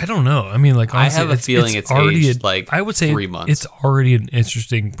interesting. Well, I don't know. I mean, like, honestly, I have a feeling it's already aged like I would say 3 months. It's already an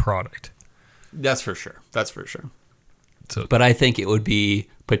interesting product. That's for sure. So, but I think it would be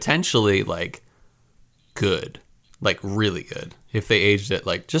potentially like good, like really good, if they aged it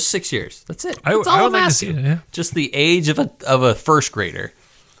like just 6 years. That's it. That's all I'm asking. Yeah. Just the age of a first grader.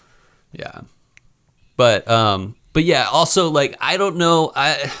 Yeah. But yeah, also like I don't know,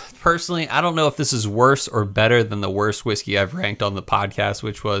 I don't know if this is worse or better than the worst whiskey I've ranked on the podcast,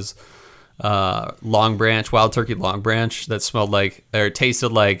 which was Long Branch, Wild Turkey Long Branch, that smelled like, or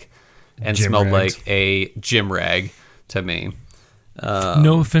tasted like and gym smelled rags. like a gym rag to me.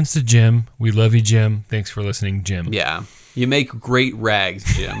 No offense to Jim. We love you, Jim. Thanks for listening, Jim. Yeah. You make great rags,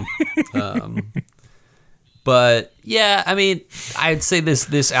 Jim. But yeah, I mean, I'd say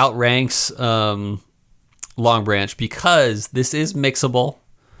this outranks Long Branch because this is mixable.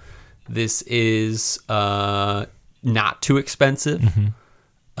 This is not too expensive.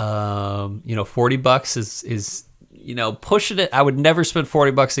 $40 is pushing it. I would never spend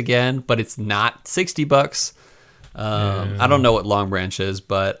 $40 again, but it's not $60. I don't know what Long Branch is,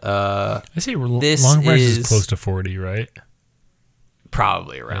 but I say this Long Branch is close to 40, right?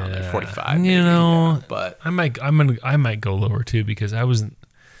 Probably around like 45. You maybe, know, yeah, but I might go lower too because I wasn't.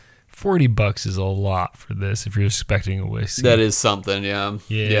 $40 is a lot for this if you're expecting a whiskey. that is something, yeah.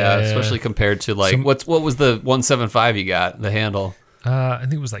 Especially compared to like what was the 175 you got, the handle? I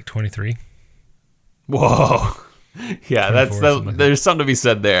think it was like 23. Whoa. Yeah, there's something to be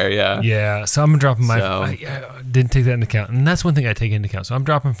said there, yeah. Yeah, so I'm dropping I didn't take that into account, and that's one thing I take into account. So I'm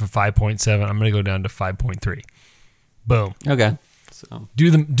dropping from 5.7. I'm going to go down to 5.3. Boom. Okay. So do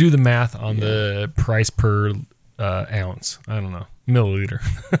the math on the price per ounce. I don't know, milliliter.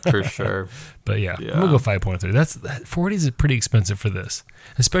 For sure. But yeah, I'm gonna go 5.3. That 40 is pretty expensive for this,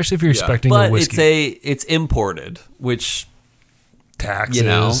 especially if you're expecting a whiskey. But it's imported, which taxes.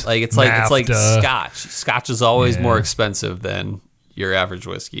 it's like Scotch. Scotch is always more expensive than your average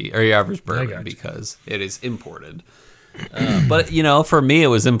whiskey or your average bourbon because it is imported. But for me, it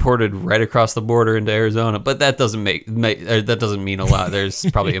was imported right across the border into Arizona. But that doesn't that doesn't mean a lot. There's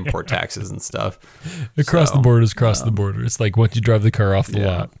probably import taxes and stuff. Across the border is across the border. It's like once you drive the car off the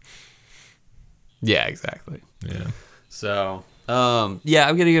lot. Yeah, exactly. Yeah. So, I'm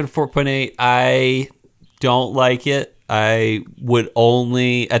gonna go to 4.8. I don't like it. I would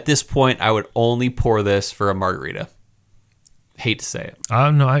only pour this for a margarita. Hate to say it.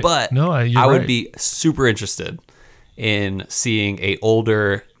 I would be super interested in seeing a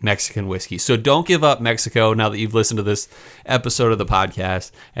older Mexican whiskey. So don't give up Mexico now that you've listened to this episode of the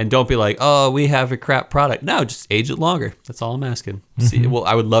podcast, and don't be like, oh, we have a crap product. No, just age it longer. That's all I'm asking. See, well,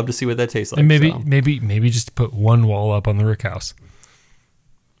 I would love to see what that tastes like. And maybe just put one wall up on the rick house.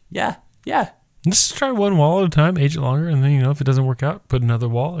 Yeah. Just try one wall at a time, age it longer, and then if it doesn't work out, put another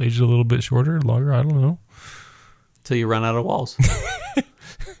wall, age it a little bit shorter, longer. I don't know. Till you run out of walls.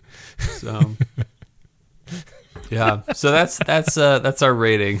 So. Yeah, so that's our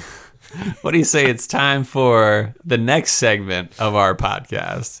rating. What do you say? It's time for the next segment of our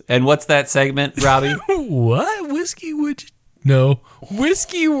podcast. And what's that segment, Robbie? What? Whiskey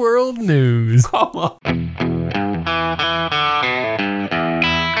World News. Come on.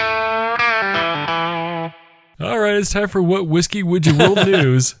 All right, it's time for What Whiskey Would You World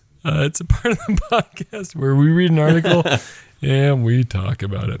News. It's a part of the podcast where we read an article and we talk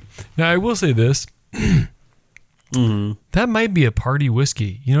about it. Now, I will say this. That might be a party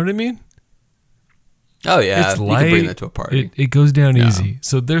whiskey. You know what I mean? Oh, yeah. It's you light. can bring that to a party. It goes down easy.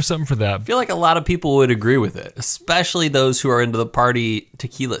 So there's something for that. I feel like a lot of people would agree with it, especially those who are into the party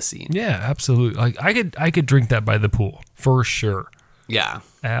tequila scene. Yeah, absolutely. Like I could drink that by the pool for sure. Yeah.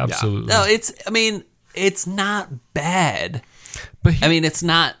 Absolutely. Yeah. No, it's not bad. But I mean, it's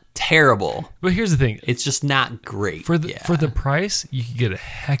not terrible. But here's the thing. It's just not great. For the price, you could get a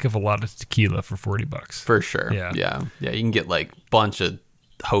heck of a lot of tequila for $40. For sure. Yeah. Yeah. You can get like a bunch of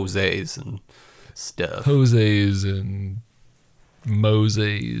Jose's and stuff. Jose's and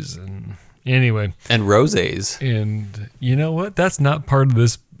Mose's and anyway. And Rose's. And you know what? That's not part of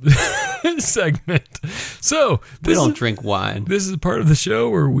this segment. So we don't drink wine. This is part of the show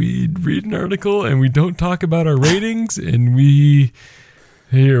where we read an article and we don't talk about our ratings and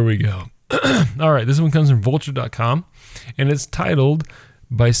here we go. All right, this one comes from vulture.com and it's titled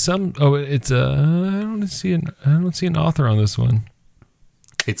by some I don't see an author on this one.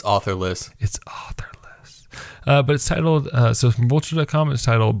 It's authorless. But it's titled, so from vulture.com, it's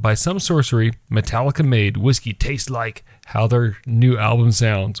titled, By Some Sorcery, Metallica Made Whiskey Tastes Like How Their New Album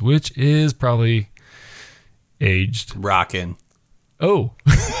Sounds, which is probably aged. Rockin'. Oh.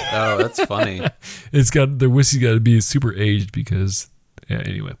 Oh, that's funny. Their whiskey's got to be super aged because, yeah,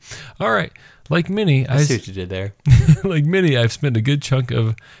 anyway. All right. Like many, I see what you did there. Like many, I've spent a good chunk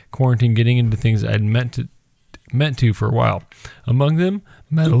of quarantine getting into things I'd meant to for a while. Among them,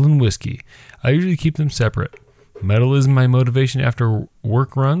 metal and whiskey. I usually keep them separate. Metal is my motivation after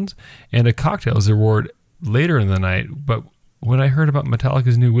work runs, and a cocktail is a reward later in the night. But when I heard about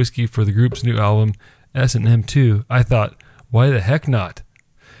Metallica's new whiskey for the group's new album, S&M 2, I thought, why the heck not?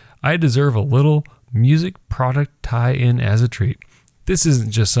 I deserve a little music product tie-in as a treat. This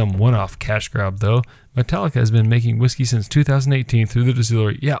isn't just some one-off cash grab, though. Metallica has been making whiskey since 2018 through the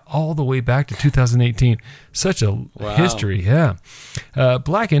distillery. Yeah, all the way back to 2018. Such a history, yeah.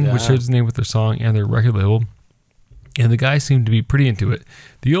 Blackened, which shares the name with their song and their record label, and the guys seem to be pretty into it.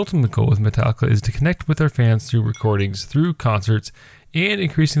 The ultimate goal with Metallica is to connect with their fans through recordings, through concerts, and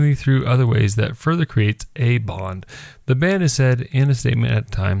increasingly through other ways that further creates a bond. The band has said in a statement at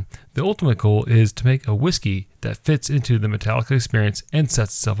the time, the ultimate goal is to make a whiskey that fits into the Metallica experience and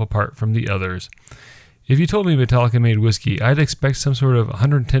sets itself apart from the others. If you told me Metallica made whiskey, I'd expect some sort of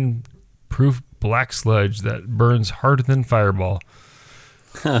 110 proof black sludge that burns harder than Fireball.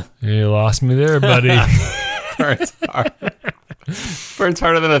 You lost me there, buddy. Burns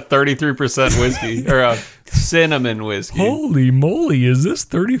harder than a 33% whiskey or a cinnamon whiskey. Holy moly, is this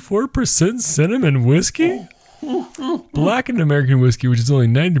 34% cinnamon whiskey? Blackened American whiskey, which is only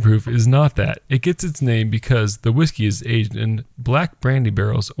 90 proof, is not that. It gets its name because the whiskey is aged in black brandy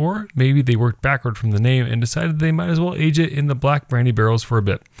barrels, or maybe they worked backward from the name and decided they might as well age it in the black brandy barrels for a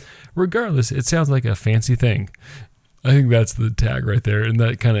bit. Regardless, it sounds like a fancy thing. I think that's the tag right there, and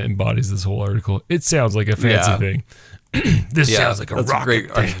that kind of embodies this whole article. It sounds like a fancy thing. This sounds like a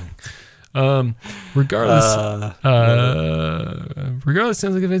rocket thing. Regardless,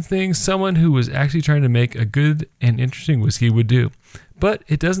 sounds like a fancy thing someone who was actually trying to make a good and interesting whiskey would do. But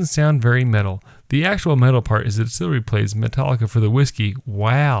it doesn't sound very metal. The actual metal part is that it still replays Metallica for the whiskey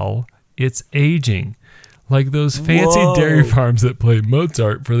while it's aging. Like those fancy dairy farms that play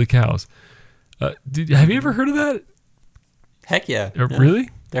Mozart for the cows. Have you ever heard of that? Heck yeah. Really?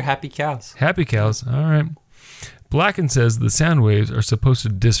 They're happy cows. Happy cows. All right. Blacken says the sound waves are supposed to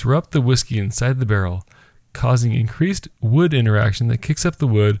disrupt the whiskey inside the barrel, causing increased wood interaction that kicks up the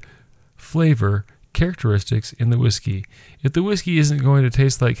wood flavor characteristics in the whiskey. If the whiskey isn't going to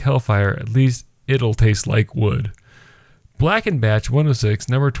taste like hellfire, at least it'll taste like wood. Blackened Batch 106,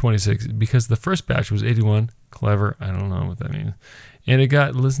 number 26, because the first batch was 81. Clever. I don't know what that means. And it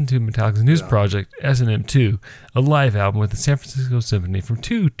got listened to Metallica's news project, S&M 2, a live album with the San Francisco Symphony from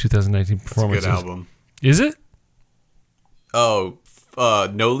 2019 performances. That's a good album. Is it? Oh,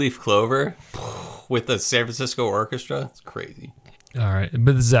 No Leaf Clover with the San Francisco Orchestra. It's crazy. All right.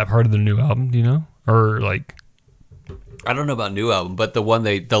 But is that part of the new album, do you know? Or like... I don't know about new album, but the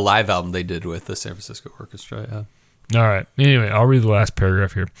live album they did with the San Francisco Orchestra, yeah. All right. Anyway, I'll read the last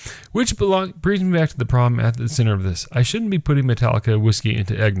paragraph here. Which brings me back to the problem at the center of this. I shouldn't be putting Metallica whiskey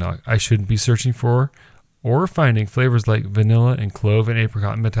into eggnog. I shouldn't be searching for or finding flavors like vanilla and clove and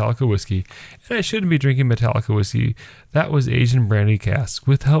apricot in Metallica whiskey. And I shouldn't be drinking Metallica whiskey that was aged in brandy casks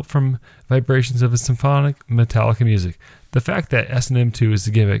with help from vibrations of a symphonic Metallica music. The fact that S&M 2 is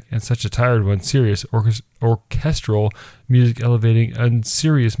the gimmick and such a tired one, serious orchestral music elevating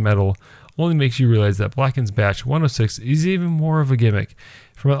unserious metal only makes you realize that Blackened's Batch 106 is even more of a gimmick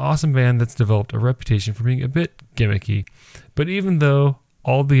from an awesome band that's developed a reputation for being a bit gimmicky. But even though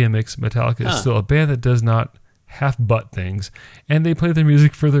all the gimmicks, Metallica is still a band that does not half-butt things, and they play their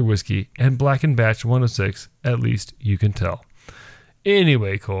music for their whiskey, and Blackened Batch 106, at least you can tell.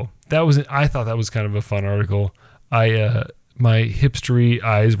 Anyway, Cole, I thought that was kind of a fun article. My hipstery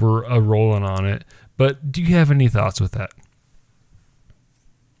eyes were rolling on it, but do you have any thoughts with that?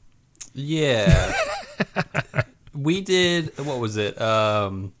 Yeah. We did, what was it?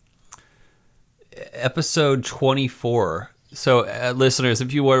 Episode 24. So, listeners,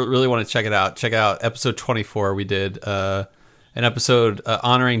 if you really want to check out episode 24. We did an episode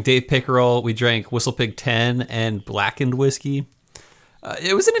honoring Dave Pickerel. We drank Whistle Pig 10 and blackened whiskey.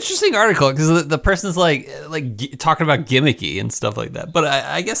 It was an interesting article because the person's like talking about gimmicky and stuff like that. But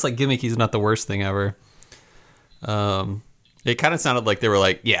I guess like gimmicky is not the worst thing ever. It kind of sounded like they were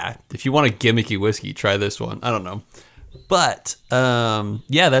like, yeah, if you want a gimmicky whiskey, try this one. I don't know. But,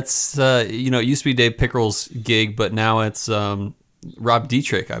 yeah, that's, it used to be Dave Pickerel's gig, but now it's Rob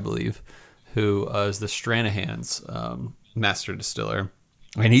Dietrich, I believe, who is the Stranahan's master distiller.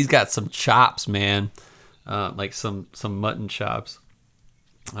 And he's got some chops, man, like some mutton chops.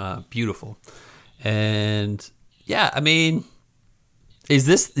 Beautiful. And, yeah, I mean,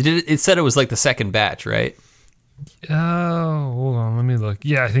 it said it was like the second batch, right? Oh, hold on. Let me look.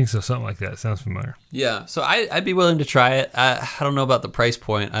 Yeah, I think so. Something like that. Sounds familiar. Yeah. So I'd be willing to try it. I don't know about the price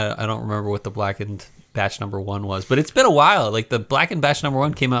point. I don't remember what the blackened batch number 1 was, but it's been a while. Like the blackened batch number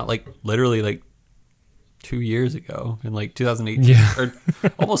 1 came out like literally like 2 years ago in like 2018 or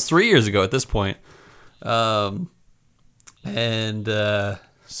almost 3 years ago at this point. So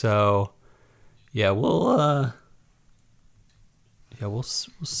yeah, we'll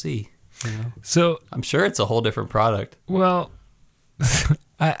see. You know? So I'm sure it's a whole different product. Well,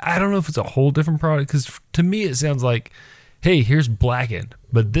 I don't know if it's a whole different product because to me it sounds like, hey, here's Blackened,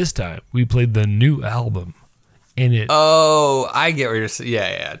 but this time we played the new album, and it. Oh, I get what you're saying.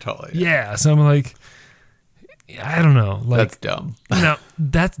 Yeah, totally. Yeah, so I'm like, I don't know, like that's dumb. No,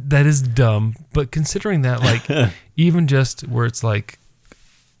 that is dumb. But considering that, like, even just where it's like,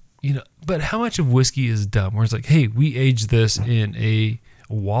 but how much of whiskey is dumb? Where it's like, hey, we aged this in a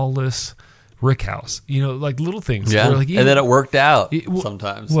Wallace Rick House, like little things. Yeah, like, and then it worked out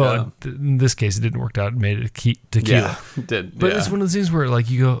sometimes. Well, in this case, it didn't work out. It made it tequila. Yeah, it did. But it's one of those things where like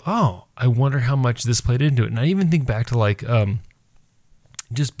you go, oh, I wonder how much this played into it. And I even think back to like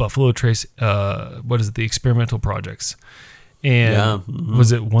just Buffalo Trace, what is it, the experimental projects. And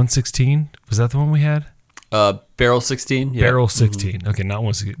was it 116? Was that the one we had? Barrel 16. Yeah. Barrel 16. Mm-hmm. Okay, not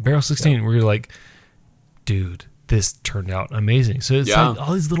 116. Barrel 16, yeah. Where you're like, dude, this turned out amazing. So it's like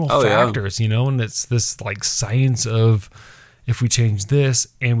all these little factors, and it's this like science of if we change this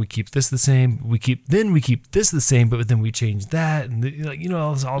and we keep this the same, we keep this the same, but then we change that, and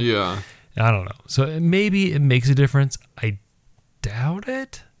it's all. Yeah. I don't know. So maybe it makes a difference. I doubt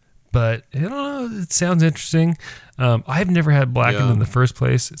it, but I don't know. It sounds interesting. I've never had Blackened in the first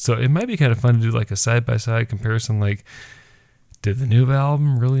place, so it might be kind of fun to do like a side by side comparison, like. Did the new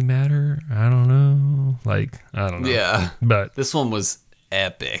album really matter? I don't know. Like, I don't know. Yeah. But this one was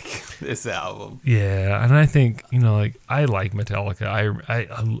epic, this album. Yeah. And I think, like, I like Metallica.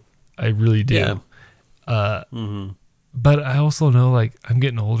 I really do. Yeah. But I also know, like, I'm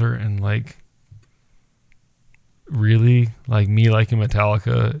getting older and, like, really, like, me liking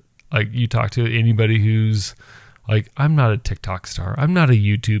Metallica, like, you talk to anybody who's, like, I'm not a TikTok star. I'm not a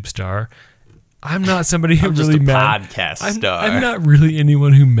YouTube star. I'm not somebody who really matters. Podcast star. I'm not really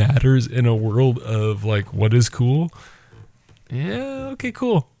anyone who matters in a world of like what is cool. Yeah, okay,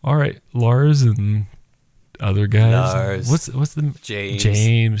 cool. All right, Lars and other guys. What's the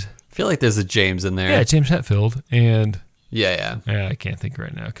James? I feel like there's a James in there. Yeah, James Hetfield and yeah. I can't think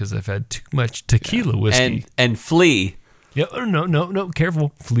right now because I've had too much tequila whiskey and Flea. Yeah, no,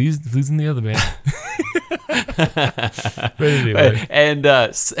 careful. Flea's in the other band. But anyway. And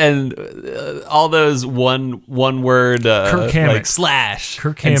all those one word Kirk Hammett, like Slash,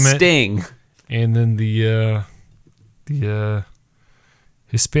 Kirk Hammett, and Sting, and then the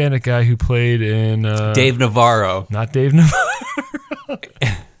Hispanic guy who played in Dave Navarro, not Dave Navarro,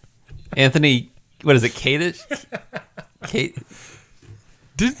 Anthony. What is it, Kate?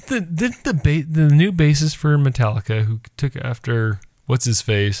 Didn't the new bassist for Metallica, who took after what's his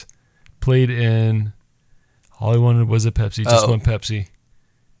face, played in All I Wanted Was a Pepsi, Just One Pepsi,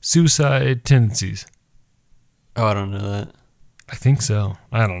 Suicide Tendencies? Oh, I don't know that. I think so.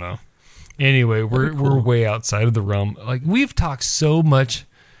 I don't know. Anyway, we're way outside of the realm. Like we've talked so much,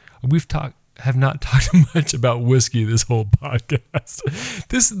 have not talked much about whiskey this whole podcast.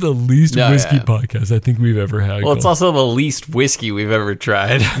 This is the least whiskey podcast I think we've ever had. Well, it's also the least whiskey we've ever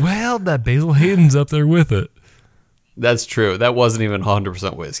tried. Well, that Basil Hayden's up there with it. That's true. That wasn't even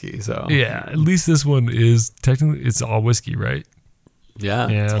 100% whiskey. So yeah, at least this one is technically it's all whiskey, right? Yeah.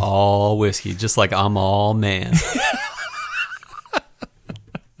 It's all whiskey, just like I'm all man.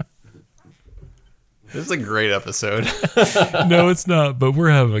 This is a great episode. No, it's not, but we're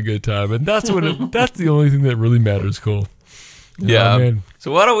having a good time, and that's the only thing that really matters, Cole. Yeah. Oh, man.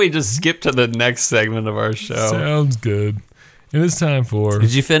 So why don't we just skip to the next segment of our show? Sounds good. And it's time for...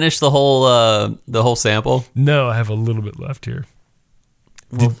 Did you finish the whole sample? No, I have a little bit left here.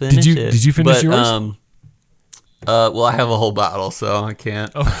 We'll Did finish you it. did you finish But, yours? Well, I have a whole bottle, so I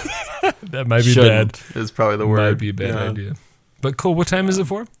can't. That might be Shouldn't bad. is probably the word. Might be a bad idea. But cool. What time is it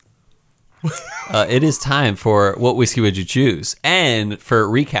for? It is time for What Whiskey Would You Choose? And for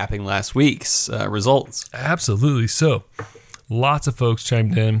recapping last week's results. Absolutely. So, lots of folks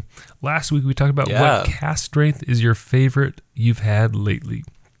chimed in. Last week we talked about what cask strength is your favorite you've had lately.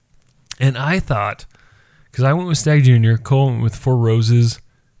 And I thought, because I went with Stag Junior, Cole went with Four Roses.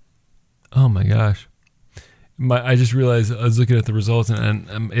 Oh my gosh. I just realized I was looking at the results and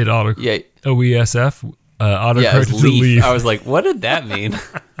it OESF autocorrected to Leaf. I was like, what did that mean?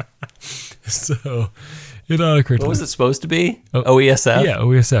 So it autocorrected. What was it supposed to be? OESF? Yeah,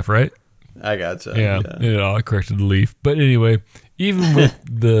 OESF, right? I gotcha. Yeah, it autocorrected the Leaf. But anyway, even with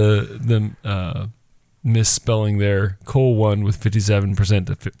the misspelling there, Cole won with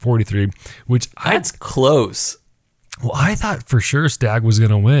 57% to 43, which that's close. Well, I thought for sure Stag was going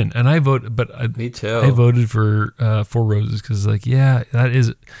to win, and I voted, but me too. I voted for Four Roses because, like, yeah, that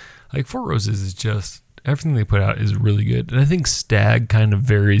is like Four Roses is just everything they put out is really good, and I think Stag kind of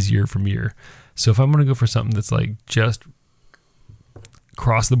varies year from year. So if I'm going to go for something that's like just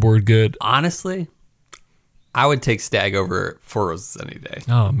across the board good, honestly, I would take Stag over Four Roses any day.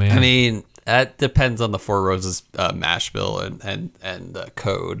 Oh man, I mean that depends on the Four Roses mash bill and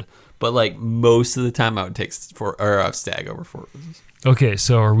code. But like most of the time, I would take Stag over Four Roses. Okay,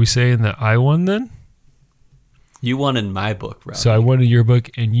 so are we saying that I won then? You won in my book, Robbie. So I won in your book,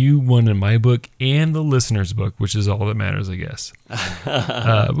 and you won in my book and the listener's book, which is all that matters, I guess.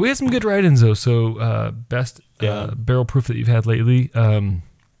 We had some good write-ins though. So best barrel proof that you've had lately. Marco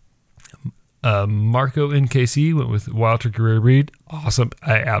NKC went with Wild Turkey Rare Breed. Awesome,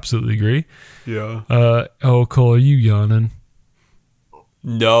 I absolutely agree. Yeah. Cole, are you yawning?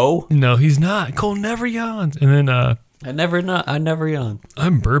 No, he's not. Cole never yawns. And then I never yawn.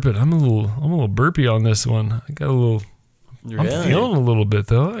 I'm burping. I'm a little burpy on this one. I got a little. Really? I'm feeling a little bit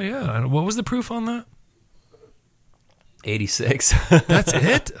though. Yeah. What was the proof on that? 86. That's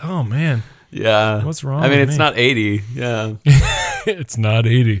it. Oh man. Yeah. What's wrong? I mean, with it's me? not 80. Yeah. It's not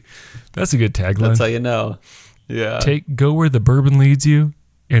 80. That's a good tagline. That's how you know. Yeah. Go where the bourbon leads you,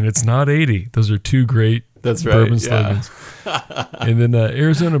 and it's not 80. Those are two great. That's right. Bourbon slogans. And then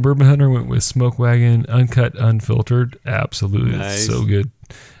Arizona Bourbon Hunter went with Smoke Wagon, uncut, unfiltered. Absolutely. Nice. It's so good.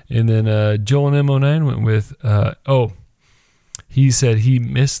 And then Joel and M09 went with, he said he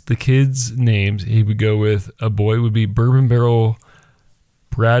missed the kids' names. He would go with a boy would be Bourbon Barrel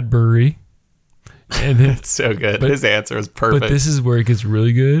Bradbury. And then, it's so good. His answer is perfect. But this is where it gets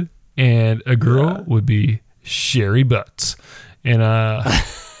really good. And a girl would be Sherry Butts. And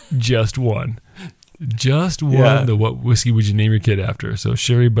just one. Just one. Yeah. The what whiskey would you name your kid after? So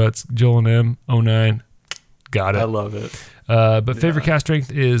Sherry Butts, Joel and M, 09. Got it. I love it. But favorite cask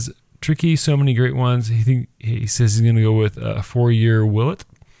strength is tricky. So many great ones. He says he's going to go with a 4-year Willet.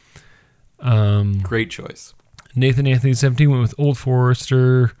 Great choice. Nathan Anthony 17 went with Old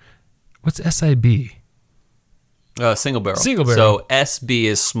Forester. What's SIB? Single barrel. Single barrel. So SB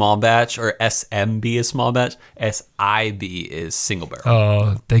is small batch, or SMB is small batch. SIB is single barrel.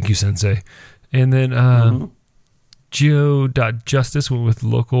 Oh, thank you, Sensei. And then Geo.Justice went with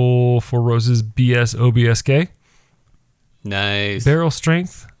local Four Roses BS OBSK. Nice. Barrel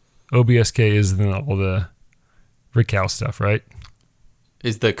strength. OBSK is then all the Rick Howe stuff, right?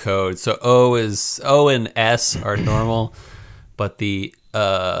 Is the code. So O and S are normal, but the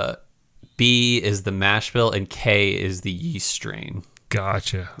B is the mash bill and K is the yeast strain.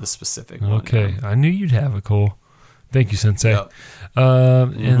 Gotcha. The specific one. Okay. Yeah. I knew you'd have it, Cole. Thank you, Sensei. Yep.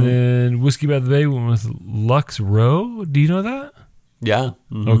 And then Whiskey by the Bay went with Lux Row. Do you know that? Yeah.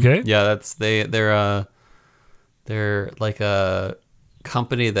 Mm-hmm. Okay. Yeah, that's they're like a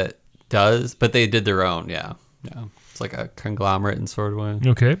company that does, but they did their own. Yeah. Yeah. It's like a conglomerate in sort of way.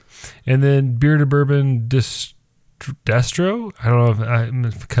 Okay. And then Bearded Bourbon Destro. I don't know if I'm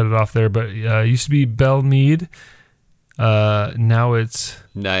going to cut it off there, but it used to be Bell Mead. Now it's...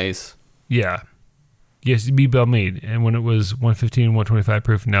 Nice. Yeah. Yes, it'd be Bell Mead. And when it was 115 and 125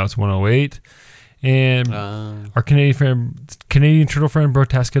 proof, now it's 108. And our Canadian turtle friend, Bro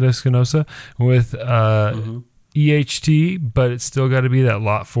Tasca Espinosa, with EHT, but it's still got to be that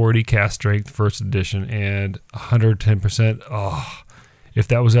Lot 40 cask strength first edition and 110%. Oh, if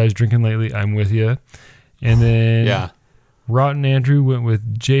that was I was drinking lately, I'm with you. And then Rotten Andrew went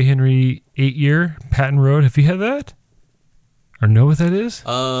with J. Henry 8-year Patton Road. Have you had that? Or know what that is?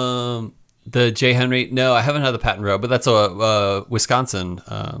 The J. Henry. No, I haven't had the Patton Row, but that's a Wisconsin.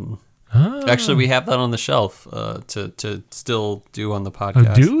 Actually, we have that on the shelf to still do on the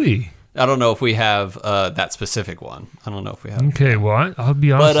podcast. Oh, do we? I don't know if we have that specific one. I don't know if we have. Okay, well, I'll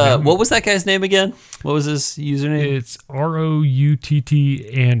be honest. But what was that guy's name again? What was his username? It's ROUTT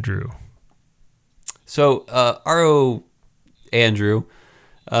Andrew. So, RO Andrew,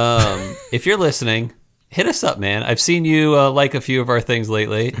 if you're listening, hit us up, man. I've seen you like a few of our things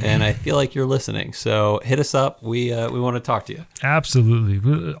lately, and I feel like you're listening. So hit us up. We want to talk to you.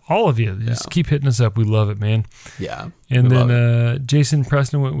 Absolutely. All of you. Just keep hitting us up. We love it, man. Yeah. And then Jason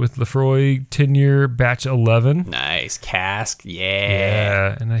Preston went with Lefroy 10-year batch 11. Nice. Cask.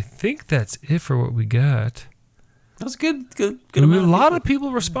 Yeah. And I think that's it for what we got. That was good. A lot of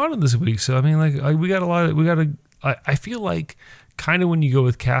people responded this week. So, I mean, we got a lot of, I feel like kind of when you go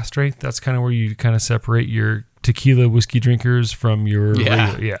with cask strength, that's kind of where you kind of separate your tequila whiskey drinkers from your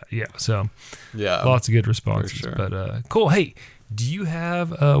regular. Yeah. So, lots of good responses. Sure. But cool. Hey, do you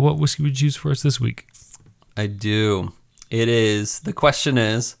have what whiskey would you choose for us this week? I do. The question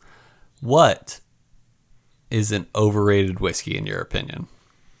is, what is an overrated whiskey in your opinion?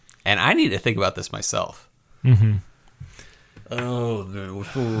 And I need to think about this myself. Mm-hmm. Oh, no.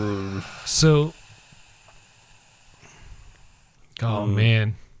 So,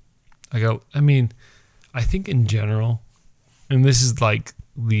 man, I think in general, and this is like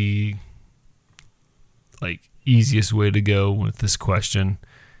the easiest way to go with this question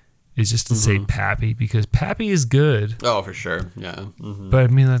is just to say Pappy, because Pappy is good. Oh, for sure. Yeah. Mm-hmm. But I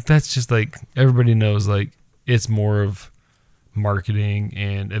mean, that's just everybody knows it's more of marketing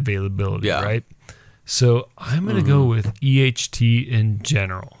and availability, right? So I'm going to go with EHT in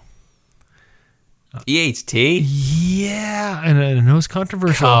general. EHT? Yeah, and I know it's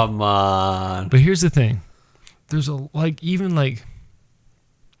controversial. Come on. But here's the thing. There's and I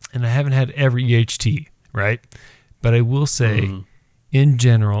haven't had every EHT, right? But I will say, in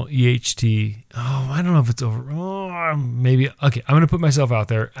general, EHT, I don't know if it's over. Maybe, okay, I'm going to put myself out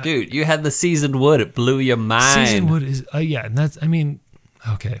there. Dude, you had the seasoned wood. It blew your mind. Seasoned wood is, and that's,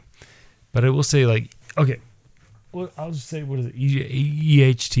 okay. But I will say, well, I'll just say, what is it?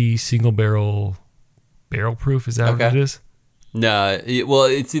 EHT single barrel proof? Is that what it is? No, well,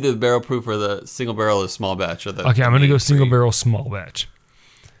 it's either the barrel proof or the single barrel or small batch. Or I'm going to go single barrel small batch.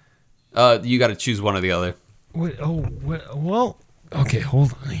 You got to choose one or the other. Well, okay,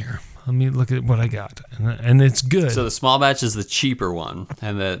 hold on here. Let me look at what I got, and it's good. So the small batch is the cheaper one,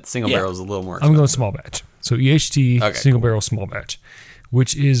 and the single barrel is a little more expensive. I'm going small batch. So EHT single barrel small batch,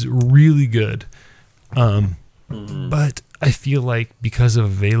 which is really good. But I feel like because of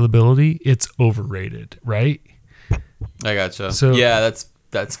availability, it's overrated, right? I gotcha. So yeah,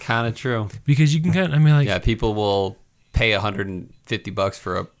 that's kind of true. Because you can kind of, people will pay $150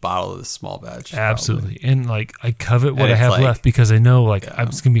 for a bottle of this small batch. Absolutely. Probably. And I covet what I have left because I know it's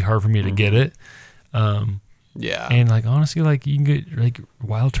going to be hard for me to get it. Yeah. And honestly, you can get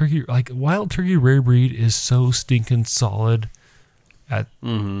Wild Turkey. Wild Turkey Rare Breed is so stinking solid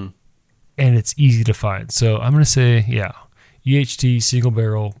and it's easy to find. So I'm going to say, EHT single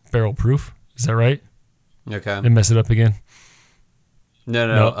barrel proof. Is that right? Okay. Did I mess it up again?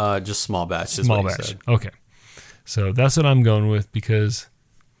 No. Just small batch. Small batch. Okay. So that's what I'm going with because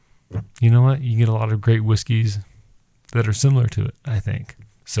you know what? You get a lot of great whiskeys that are similar to it, I think.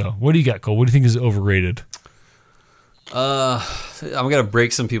 So what do you got, Cole? What do you think is overrated? I'm going to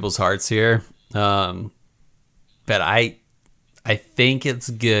break some people's hearts here. But I think it's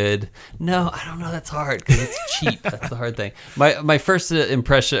good. No, I don't know. That's hard because it's cheap. That's the hard thing. My first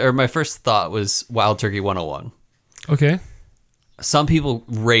impression or my first thought was Wild Turkey 101. Okay. Some people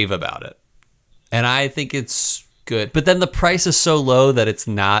rave about it, and I think it's good. But then the price is so low that it's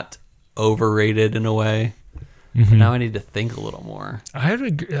not overrated in a way. Now I need to think a little more. I would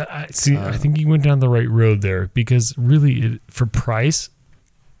agree. I think you went down the right road there because really, for price,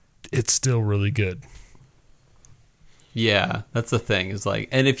 it's still really good. Yeah, that's the thing. Is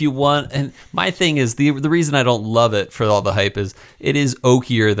and if you want, and my thing is the reason I don't love it for all the hype is it is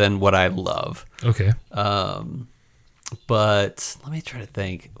oakier than what I love. Okay. But let me try to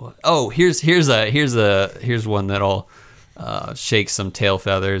think. Oh, here's one that'll shake some tail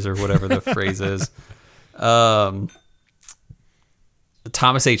feathers or whatever the phrase is.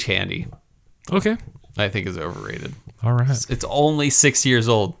 Thomas H. Handy. Okay. I think is overrated. All right. It's only 6 years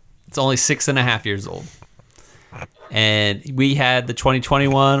old. It's only 6.5 years old. And we had the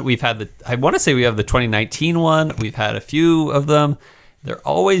 2021. We've had I want to say we have the 2019 one. We've had a few of them. They're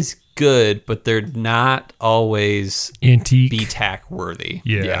always good, but they're not always antique, BTAC worthy.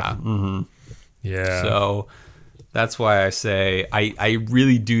 Yeah. Yeah. Mm-hmm. Yeah. So That's why I say I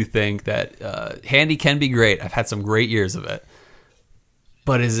really do think that Handy can be great. I've had some great years of it.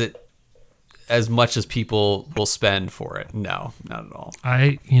 But is it as much as people will spend for it? No, not at all.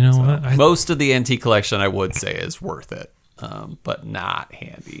 Most of the antique collection, I would say, is worth it, but not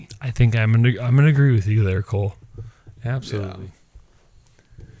Handy. I think I'm gonna agree with you there, Cole. Absolutely.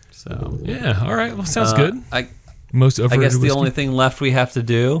 Yeah. So yeah, all right. Well, sounds good. I Most overrated guess the whiskey? only thing left we have to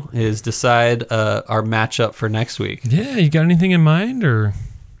do is decide our matchup for next week. Yeah, you got anything in mind or?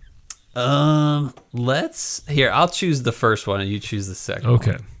 I'll choose the first one and you choose the second.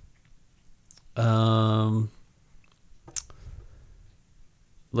 Okay.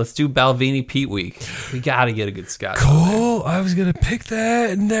 Let's do Balvenie Peat Week. We got to get a good Scotch. Cool. I was gonna pick that,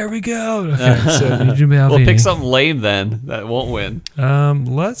 and there we go. Okay, so you do Balvenie. We'll pick something lame then that won't win.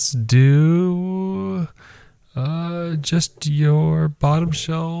 Let's do just your bottom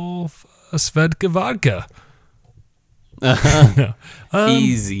shelf Svedka vodka. No.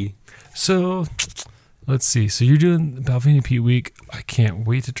 Easy. So let's see. So you're doing Balvenie Peat Week. I can't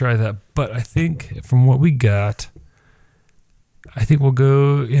wait to try that. But I think from what we got, I think we'll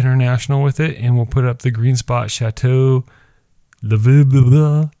go international with it, and we'll put up the Green Spot Chateau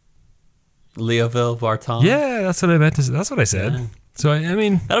Leauville Vartan. Yeah, that's what I meant to say. That's what I said. Yeah. So, I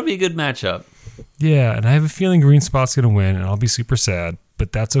mean... That'll be a good matchup. Yeah, and I have a feeling Green Spot's going to win, and I'll be super sad,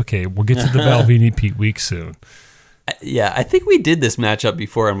 but that's okay. We'll get to the Balvenie Peat Week soon. Yeah, I think we did this matchup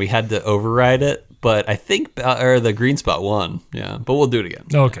before, and we had to override it, but I think the Green Spot won. Yeah, but we'll do it again.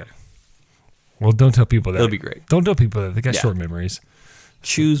 Okay. Well, don't tell people that. It'll be great. Don't tell people that. They got short memories.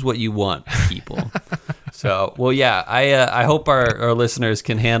 Choose what you want, people. So, well, yeah, I hope our listeners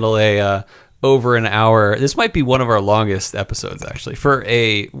can handle over an hour. This might be one of our longest episodes, actually. For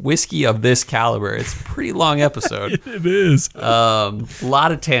a whiskey of this caliber, it's a pretty long episode. It is. A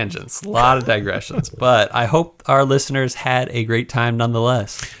lot of tangents, a lot of digressions, but I hope our listeners had a great time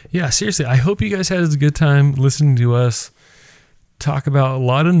nonetheless. Yeah, seriously, I hope you guys had a good time listening to us talk about a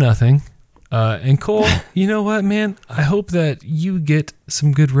lot of nothing. And Cole, you know what, man? I hope that you get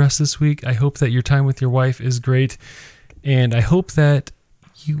some good rest this week. I hope that your time with your wife is great. And I hope that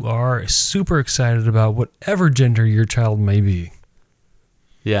you are super excited about whatever gender your child may be.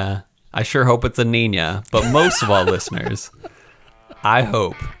 Yeah, I sure hope it's a Nina. But most of all, listeners, I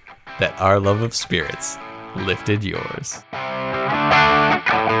hope that our love of spirits lifted yours.